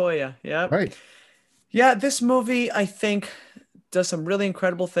 Montoya. Yeah. Right. Yeah. This movie, I think, does some really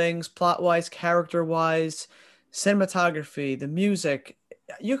incredible things, plot-wise, character-wise, cinematography, the music.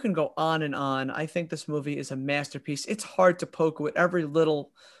 You can go on and on. I think this movie is a masterpiece. It's hard to poke with every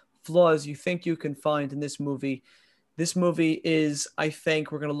little flaws you think you can find in this movie. This movie is, I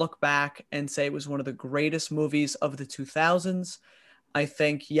think, we're going to look back and say it was one of the greatest movies of the 2000s. I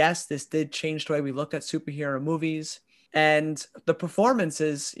think, yes, this did change the way we looked at superhero movies. And the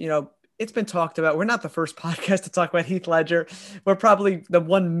performances, it's been talked about. We're not the first podcast to talk about Heath Ledger. We're probably the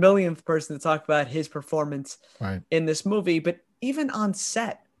 1 millionth person to talk about his performance in this movie. But even on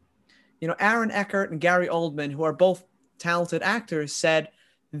set, Aaron Eckhart and Gary Oldman, who are both talented actors, said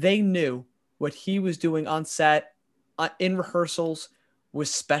they knew what he was doing on set, in rehearsals,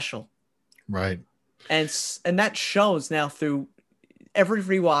 was special. Right. And that shows now through every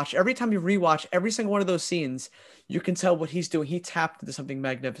rewatch. Every time you rewatch every single one of those scenes, you can tell what he's doing. He tapped into something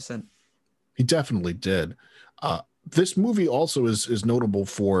magnificent. He definitely did. This movie also is notable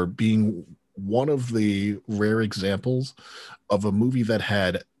for being one of the rare examples of a movie that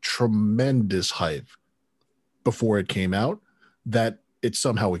had tremendous hype before it came out that it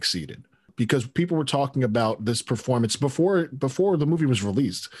somehow exceeded, because people were talking about this performance before the movie was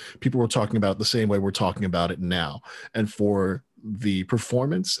released. People were talking about it the same way we're talking about it now. And for the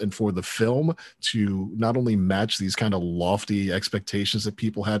performance and for the film to not only match these kind of lofty expectations that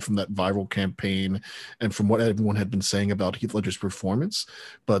people had from that viral campaign and from what everyone had been saying about Heath Ledger's performance,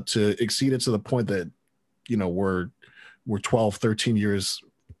 but to exceed it to the point that, we're 12, 13 years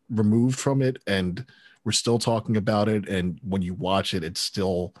removed from it, and we're still talking about it. And when you watch it, it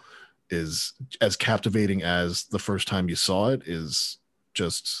still is as captivating as the first time you saw it. Is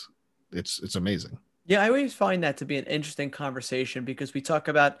just, it's amazing. Yeah, I always find that to be an interesting conversation because we talk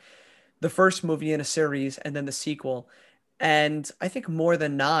about the first movie in a series and then the sequel. And I think more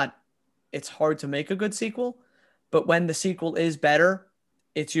than not, it's hard to make a good sequel. But when the sequel is better,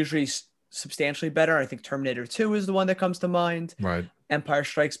 it's usually substantially better. I think Terminator 2 is the one that comes to mind. Right. Empire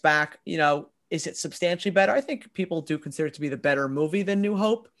Strikes Back, is it substantially better? I think people do consider it to be the better movie than New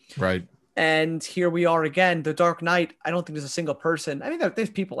Hope. Right. And here we are again, The Dark Knight. I don't think there's a single person. I mean, there's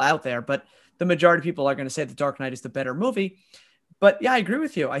people out there, but the majority of people are going to say The Dark Knight is the better movie. But yeah, I agree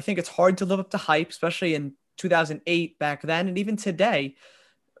with you. I think it's hard to live up to hype, especially in 2008 back then. And even today,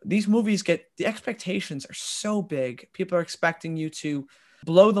 these movies the expectations are so big. People are expecting you to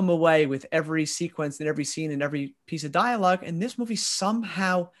blow them away with every sequence and every scene and every piece of dialogue. And this movie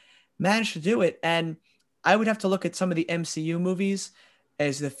somehow managed to do it. And I would have to look at some of the MCU movies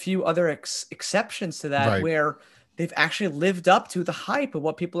as the few other exceptions to that, Right. where they've actually lived up to the hype of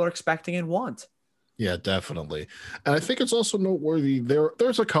what people are expecting and want. Yeah, definitely. And I think it's also noteworthy.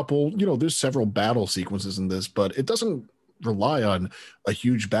 There's a couple, there's several battle sequences in this, but it doesn't rely on a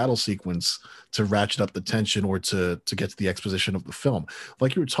huge battle sequence to ratchet up the tension or to get to the exposition of the film.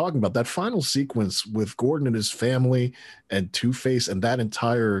 Like you were talking about, that final sequence with Gordon and his family and Two-Face and that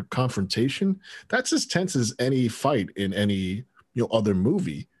entire confrontation, that's as tense as any fight in any other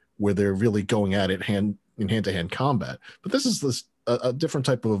movie where they're really going at it hand to hand combat. But this is a different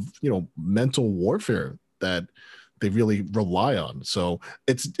type of mental warfare that they really rely on. So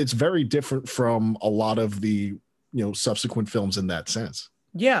it's very different from a lot of the subsequent films in that sense.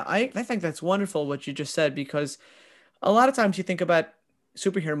 Yeah, I think that's wonderful what you just said, because a lot of times you think about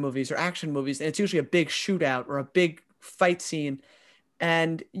superhero movies or action movies, and it's usually a big shootout or a big fight scene.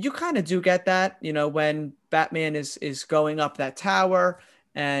 And you kind of do get that, when Batman is going up that tower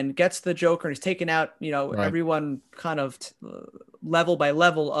and gets the Joker and he's taking out, Right. everyone kind of level by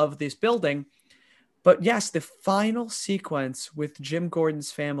level of this building. But yes, the final sequence with Jim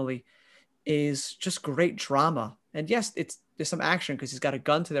Gordon's family is just great drama. And yes, there's some action because he's got a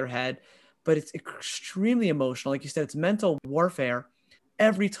gun to their head, but it's extremely emotional. Like you said, it's mental warfare.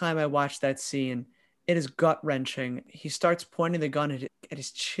 Every time I watch that scene, it is gut wrenching. He starts pointing the gun at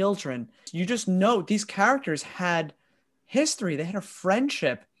his children. You just know these characters had history, they had a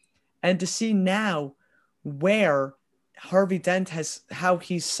friendship. And to see now where Harvey Dent how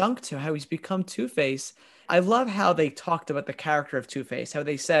he's sunk to, how he's become Two-Face. I love how they talked about the character of Two-Face, how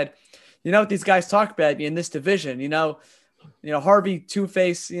they said, what these guys talk about me in this division, Harvey,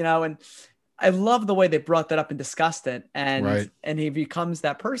 Two-Face, and I love the way they brought that up and discussed it. And, Right. and he becomes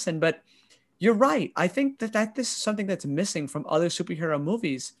that person. But you're right. I think that this is something that's missing from other superhero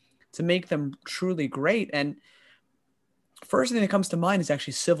movies to make them truly great. And first thing that comes to mind is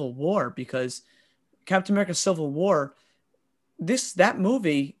actually Civil War, because Captain America Civil War, that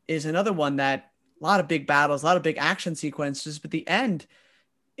movie is another one that a lot of big battles, a lot of big action sequences, but the end,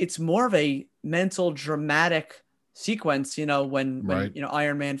 it's more of a mental dramatic sequence, when Right.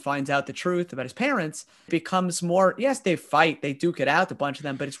 Iron Man finds out the truth about his parents. It becomes more, yes, they fight, they duke it out, a bunch of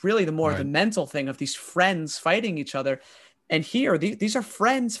them, but it's really the more of the Right. mental thing of these friends fighting each other. And here, these are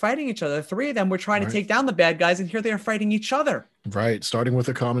friends fighting each other. Three of them were trying to Right. take down the bad guys, and here they are fighting each other. Right. Starting with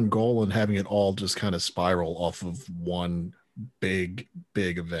a common goal and having it all just kind of spiral off of one big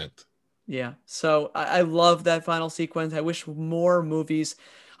event. Yeah. So I love that final sequence. I wish more movies.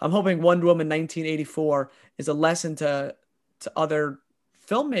 I'm hoping Wonder Woman 1984 is a lesson to other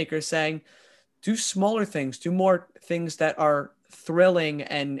filmmakers saying, do smaller things, do more things that are thrilling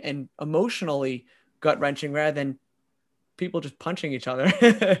and emotionally gut wrenching rather than people just punching each other.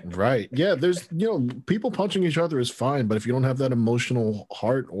 Right. Yeah. There's, people punching each other is fine, but if you don't have that emotional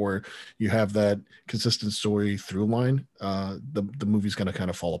heart or you have that consistent story through line, the movie's going to kind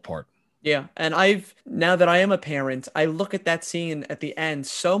of fall apart. Yeah, and now that I am a parent, I look at that scene at the end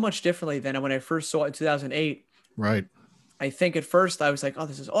so much differently than when I first saw it in 2008. Right. I think at first I was like, "Oh,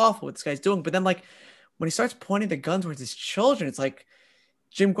 this is awful what this guy's doing," but then like when he starts pointing the gun towards his children, it's like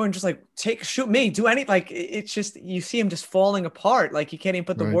Jim Gordon just like shoot me, do any like it's just you see him just falling apart, like he can't even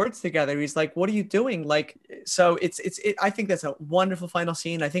put the Right. words together. He's like, "What are you doing?" Like so, I think that's a wonderful final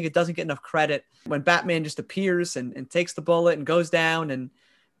scene. I think it doesn't get enough credit when Batman just appears and takes the bullet and goes down and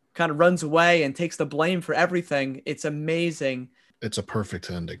kind of runs away and takes the blame for everything. It's amazing. It's a perfect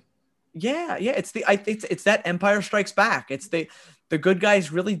ending. Yeah, yeah. It's that Empire Strikes Back. It's the good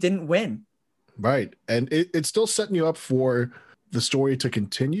guys really didn't win. Right. And it's still setting you up for the story to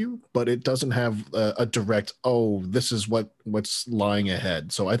continue, but it doesn't have a direct, oh, this is what's lying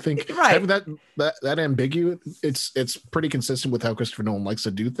ahead. So I think Right. having that ambiguous, it's pretty consistent with how Christopher Nolan likes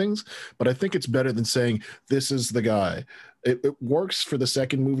to do things. But I think it's better than saying this is the guy. It works for the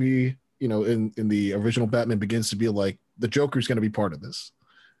second movie, in the original Batman Begins to be like the Joker's going to be part of this.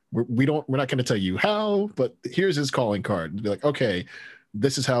 We're not going to tell you how, but here's his calling card. To be like, okay,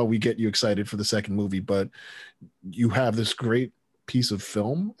 this is how we get you excited for the second movie. But you have this great piece of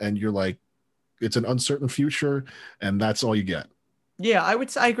film and you're like, it's an uncertain future and that's all you get. Yeah,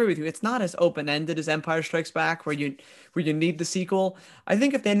 I agree with you. It's not as open-ended as Empire Strikes Back where you need the sequel. I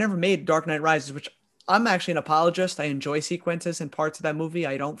think if they never made Dark Knight Rises, which I'm actually an apologist, I enjoy sequences and parts of that movie.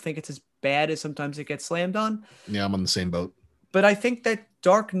 I don't think it's as bad as sometimes it gets slammed on. Yeah, I'm on the same boat. But I think that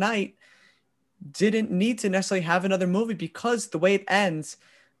Dark Knight didn't need to necessarily have another movie because the way it ends,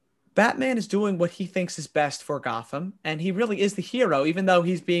 Batman is doing what he thinks is best for Gotham, and he really is the hero, even though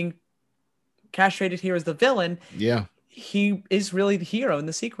he's being castrated here as the villain. Yeah. He is really the hero in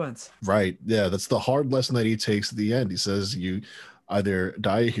the sequence. Right. Yeah, that's the hard lesson that he takes at the end. He says you either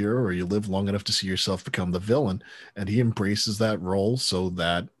die a hero or you live long enough to see yourself become the villain. And he embraces that role so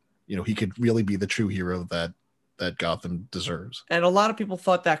that, he could really be the true hero that Gotham deserves. And a lot of people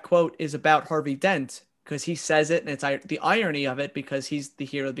thought that quote is about Harvey Dent because he says it, and it's the irony of it because he's the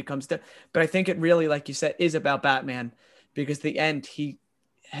hero that becomes but I think it really, like you said, is about Batman because the end he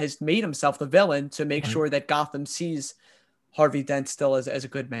has made himself the villain to make sure that Gotham sees Harvey Dent still as a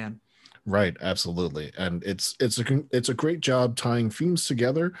good man. Right, absolutely. And it's a great job tying themes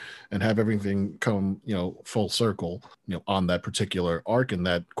together and have everything come, full circle, on that particular arc and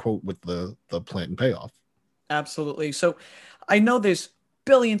that quote with the plant and payoff. Absolutely. So I know there's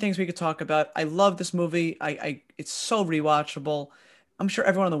billion things we could talk about. I love this movie. It's so rewatchable. I'm sure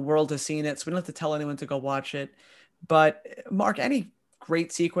everyone in the world has seen it, so we don't have to tell anyone to go watch it. But Mark, any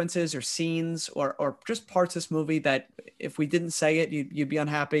great sequences or scenes or just parts of this movie that if we didn't say it, you'd be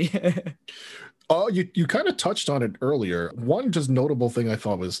unhappy? Oh, you kind of touched on it earlier. One just notable thing I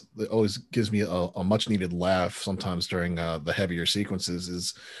thought was that always gives me a much needed laugh sometimes during the heavier sequences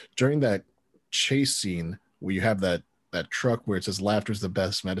is during that chase scene where you have that truck where it says laughter is the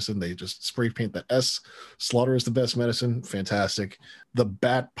best medicine. They just spray paint that S. Slaughter is the best medicine. Fantastic. The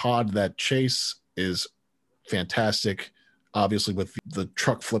bat pod that chase is fantastic. Obviously, with the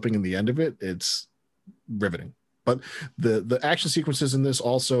truck flipping in the end of it, it's riveting. But the action sequences in this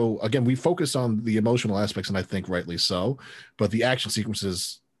also, again, we focus on the emotional aspects, and I think rightly so. But the action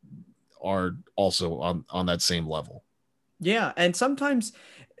sequences are also on that same level. Yeah, and sometimes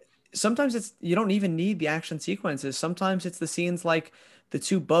it's you don't even need the action sequences. Sometimes it's the scenes like the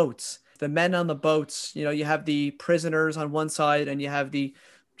two boats, the men on the boats. You have the prisoners on one side, and you have the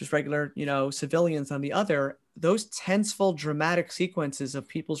just regular, civilians on the other. Those tenseful, dramatic sequences of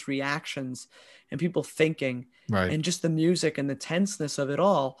people's reactions and people thinking, Right. and just the music and the tenseness of it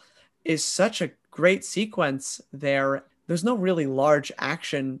all is such a great sequence there. There's no really large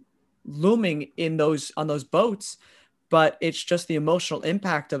action looming on those boats, but it's just the emotional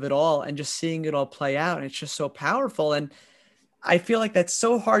impact of it all and just seeing it all play out. And it's just so powerful. And I feel like that's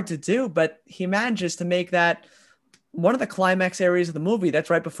so hard to do, but he manages to make that one of the climax areas of the movie. That's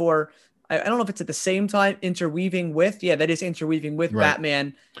right before, I don't know if it's at the same time interweaving with right.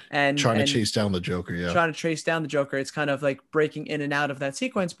 Batman and trying to chase down the Joker. Yeah. Trying to chase down the Joker. It's kind of like breaking in and out of that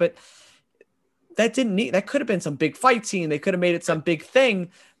sequence, but that could have been some big fight scene. They could have made it some big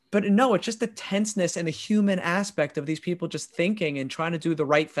thing, but no, it's just the tenseness and the human aspect of these people just thinking and trying to do the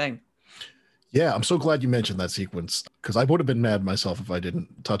right thing. Yeah, I'm so glad you mentioned that sequence because I would have been mad myself if I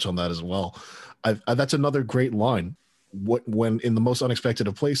didn't touch on that as well. That's another great line. When in the most unexpected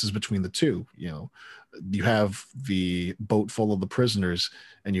of places between the two, you have the boat full of the prisoners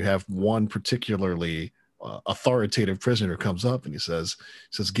and you have one particularly authoritative prisoner comes up and he says,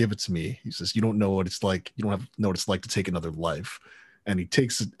 give it to me. He says, you don't know what it's like. You don't know what it's like to take another life. And he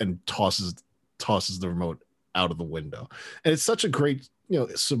takes it and tosses the remote out of the window. And it's such a great,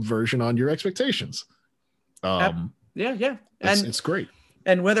 subversion on your expectations. Yeah. It's great.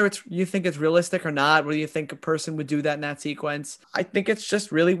 And whether you think it's realistic or not, whether you think a person would do that in that sequence, I think it's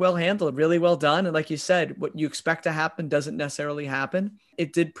just really well handled, really well done. And like you said, what you expect to happen doesn't necessarily happen.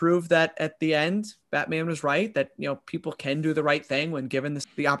 It did prove that at the end, Batman was right, that, people can do the right thing when given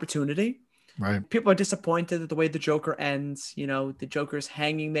the opportunity. Right. People are disappointed at the way the Joker ends. The Joker's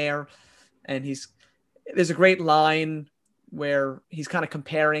hanging there, and there's a great line where he's kind of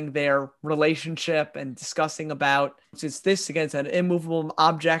comparing their relationship and discussing about it's this against an immovable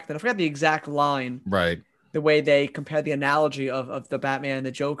object. And I forgot the exact line, right? The way they compare the analogy of the Batman and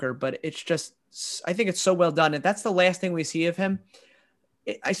the Joker, but it's just, I think it's so well done. And that's the last thing we see of him.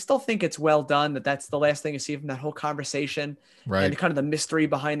 I still think it's well done that's the last thing you see from that whole conversation. Right. And kind of the mystery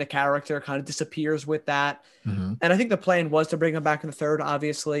behind the character kind of disappears with that. Mm-hmm. And I think the plan was to bring him back in the third,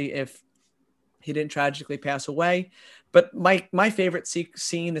 obviously, if he didn't tragically pass away. But my favorite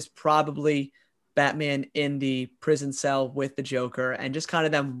scene is probably Batman in the prison cell with the Joker and just kind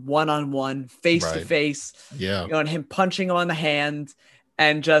of them one-on-one, face-to-face, yeah, and him punching him on the hand,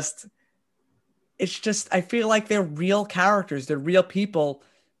 and it's just, I feel like they're real characters. They're real people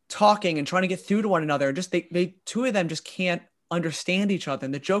talking and trying to get through to one another. Just they two of them just can't understand each other.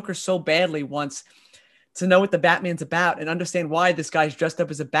 And the Joker so badly wants to know what the Batman's about and understand why this guy's dressed up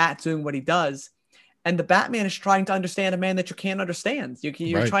as a bat doing what he does. And the Batman is trying to understand a man that you can't understand.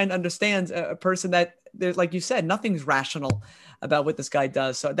 You're trying to understand a person that there's, like you said, nothing's rational about what this guy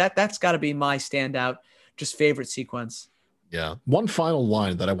does. So that's got to be my standout, just favorite sequence. Yeah. One final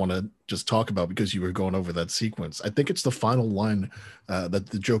line that I want to just talk about because you were going over that sequence. I think it's the final line that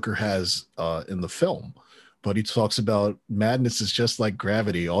the Joker has in the film, but he talks about madness is just like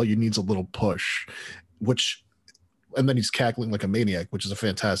gravity. All you need is a little push, and then he's cackling like a maniac, which is a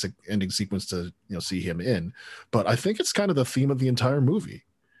fantastic ending sequence to see him in. But I think it's kind of the theme of the entire movie.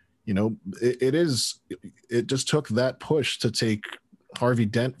 It just took that push to take Harvey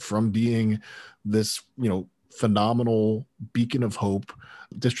Dent from being this phenomenal beacon of hope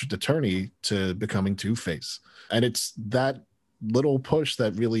district attorney to becoming Two-Face. And it's that little push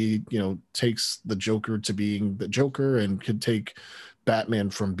that really takes the Joker to being the Joker and could take Batman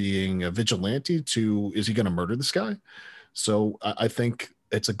from being a vigilante to, is he going to murder this guy? So I think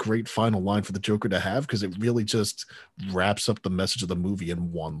it's a great final line for the Joker to have because it really just wraps up the message of the movie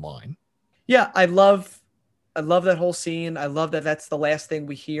in one line. Yeah, I love that whole scene. I love that that's the last thing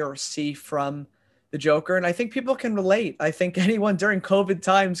we hear or see from the Joker. And I think people can relate. I think anyone during COVID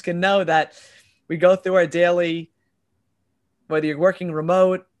times can know that we go through our daily, whether you're working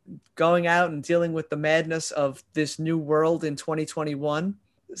remote, going out and dealing with the madness of this new world in 2021.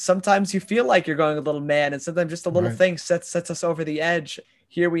 Sometimes you feel like you're going a little mad, and sometimes just a little thing sets us over the edge.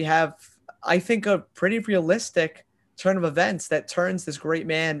 Here we have, I think, a pretty realistic turn of events that turns this great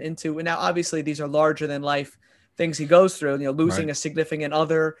man into, and now obviously these are larger than life things he goes through, losing a significant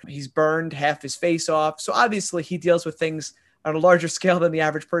other. He's burned half his face off. So obviously he deals with things on a larger scale than the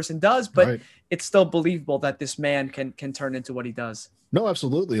average person does, but it's still believable that this man can turn into what he does. No,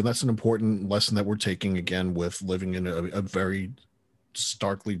 absolutely. And that's an important lesson that we're taking again with living in a very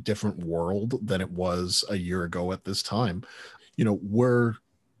starkly different world than it was a year ago at this time.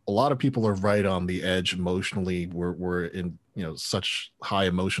 A lot of people are right on the edge emotionally. We're in such high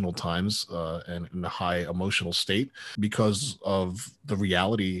emotional times and in a high emotional state because of the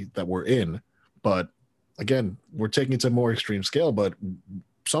reality that we're in. But again, we're taking it to a more extreme scale. But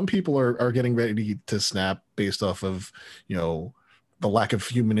some people are getting ready to snap based off of the lack of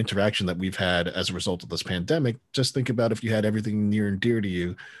human interaction that we've had as a result of this pandemic. Just think about if you had everything near and dear to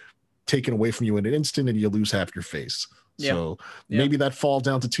you taken away from you in an instant and you lose half your face. Yeah. So maybe that fall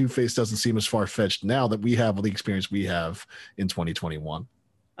down to Two-Face doesn't seem as far-fetched now that we have the experience we have in 2021.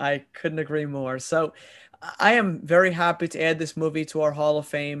 I couldn't agree more. So I am very happy to add this movie to our Hall of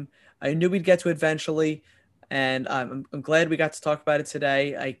Fame. I knew we'd get to it eventually, and I'm glad we got to talk about it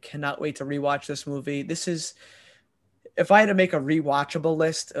today. I cannot wait to rewatch this movie. This is, if I had to make a rewatchable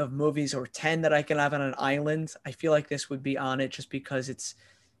list of movies or 10 that I can have on an island, I feel like this would be on it just because it's,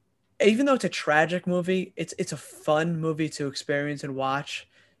 even though it's a tragic movie, it's a fun movie to experience and watch.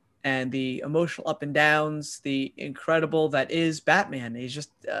 And the emotional up and downs, the incredible that is Batman. He's just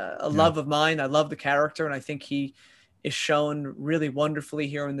a love of mine. I love the character, and I think he is shown really wonderfully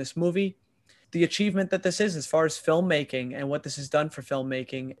here in this movie. the achievement that this is as far as filmmaking and what this has done for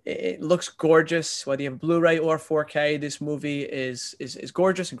filmmaking. It looks gorgeous, whether you have Blu-ray or 4K. This movie is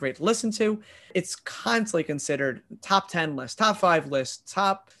gorgeous and great to listen to. It's constantly considered top 10 list, top 5 list,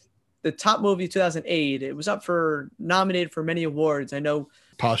 the top movie of 2008. It was up for nominated for many awards. I know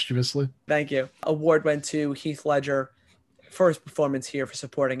posthumously. Thank you. Award went to Heath Ledger for his performance here for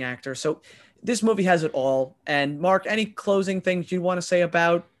supporting actor. So this movie has it all. And Mark, any closing things you want to say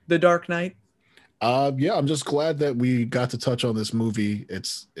about The Dark Knight? Yeah, I'm just glad that we got to touch on this movie.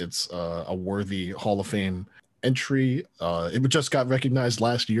 It's a worthy Hall of Fame entry. It just got recognized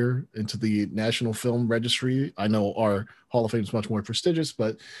last year into the National Film Registry. I know our Hall of Fame is much more prestigious,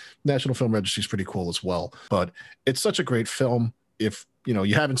 but National Film Registry is pretty cool as well. But it's such a great film. If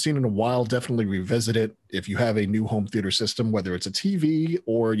you haven't seen it in a while, definitely revisit it. If you have a new home theater system, whether it's a TV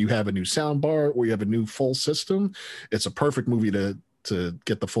or you have a new sound bar or you have a new full system, it's a perfect movie to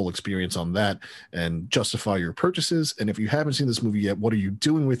get the full experience on that and justify your purchases. And if you haven't seen this movie yet, what are you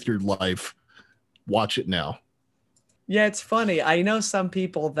doing with your life? Watch it now. Yeah, it's funny. I know some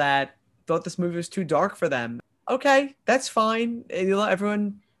people that thought this movie was too dark for them. Okay, that's fine.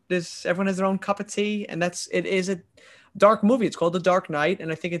 Everyone has their own cup of tea, and it is a dark movie. It's called The Dark Knight,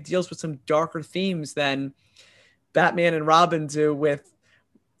 and I think it deals with some darker themes than Batman and Robin do with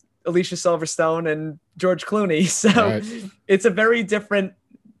Alicia Silverstone and George Clooney. So right. It's a very different.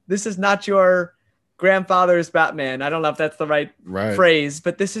 This is not your grandfather's Batman. I don't know if that's the right phrase,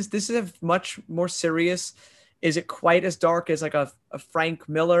 but this is a much more serious. Is it quite as dark as like a Frank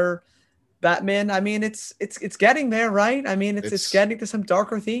Miller Batman? I mean, it's getting there, right? I mean, it's getting to some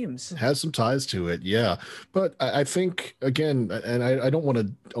darker themes. It has some ties to it, yeah. But I think, again, and I don't want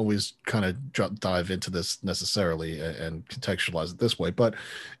to always kind of dive into this necessarily and contextualize it this way, but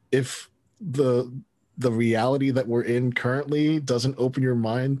if the reality that we're in currently doesn't open your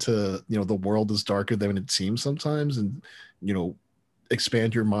mind to, the world is darker than it seems sometimes, and,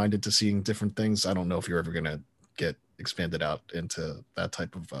 expand your mind into seeing different things, I don't know if you're ever going to get expanded out into that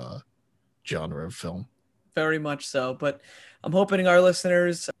type of genre of film. Very much so. But I'm hoping our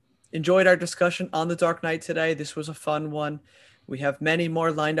listeners enjoyed our discussion on The Dark Knight today. This was a fun one. We have many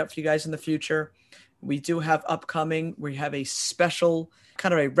more lined up for you guys in the future. We do have upcoming, we have a special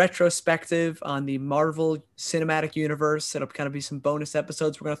kind of a retrospective on the Marvel Cinematic Universe. It'll kind of be some bonus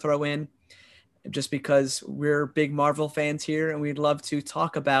episodes we're going to throw in just because we're big Marvel fans here and we'd love to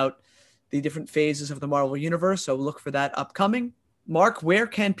talk about the different phases of the Marvel Universe. So look for that upcoming. Mark, where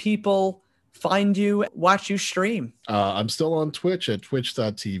can people find you, watch you stream? I'm still on Twitch at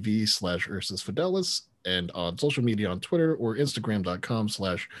twitch.tv/Ursus Fidelis and on social media on Twitter or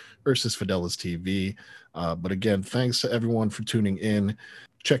Instagram.com/Ursus Fidelis TV. But again, thanks to everyone for tuning in,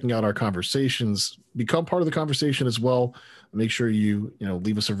 checking out our conversations. Become part of the conversation as well. Make sure you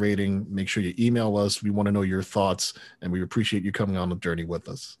leave us a rating. Make sure you email us. We want to know your thoughts, and we appreciate you coming on the journey with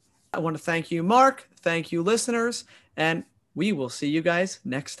us. I want to thank you, Mark. Thank you, listeners, and we will see you guys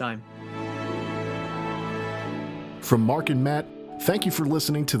next time. From Mark and Matt, thank you for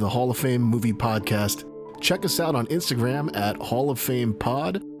listening to the Hall of Fame Movie Podcast. Check us out on Instagram at Hall of Fame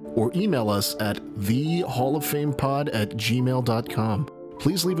Pod or email us at thehalloffamepod@gmail.com.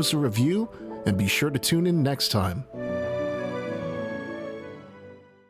 Please leave us a review and be sure to tune in next time.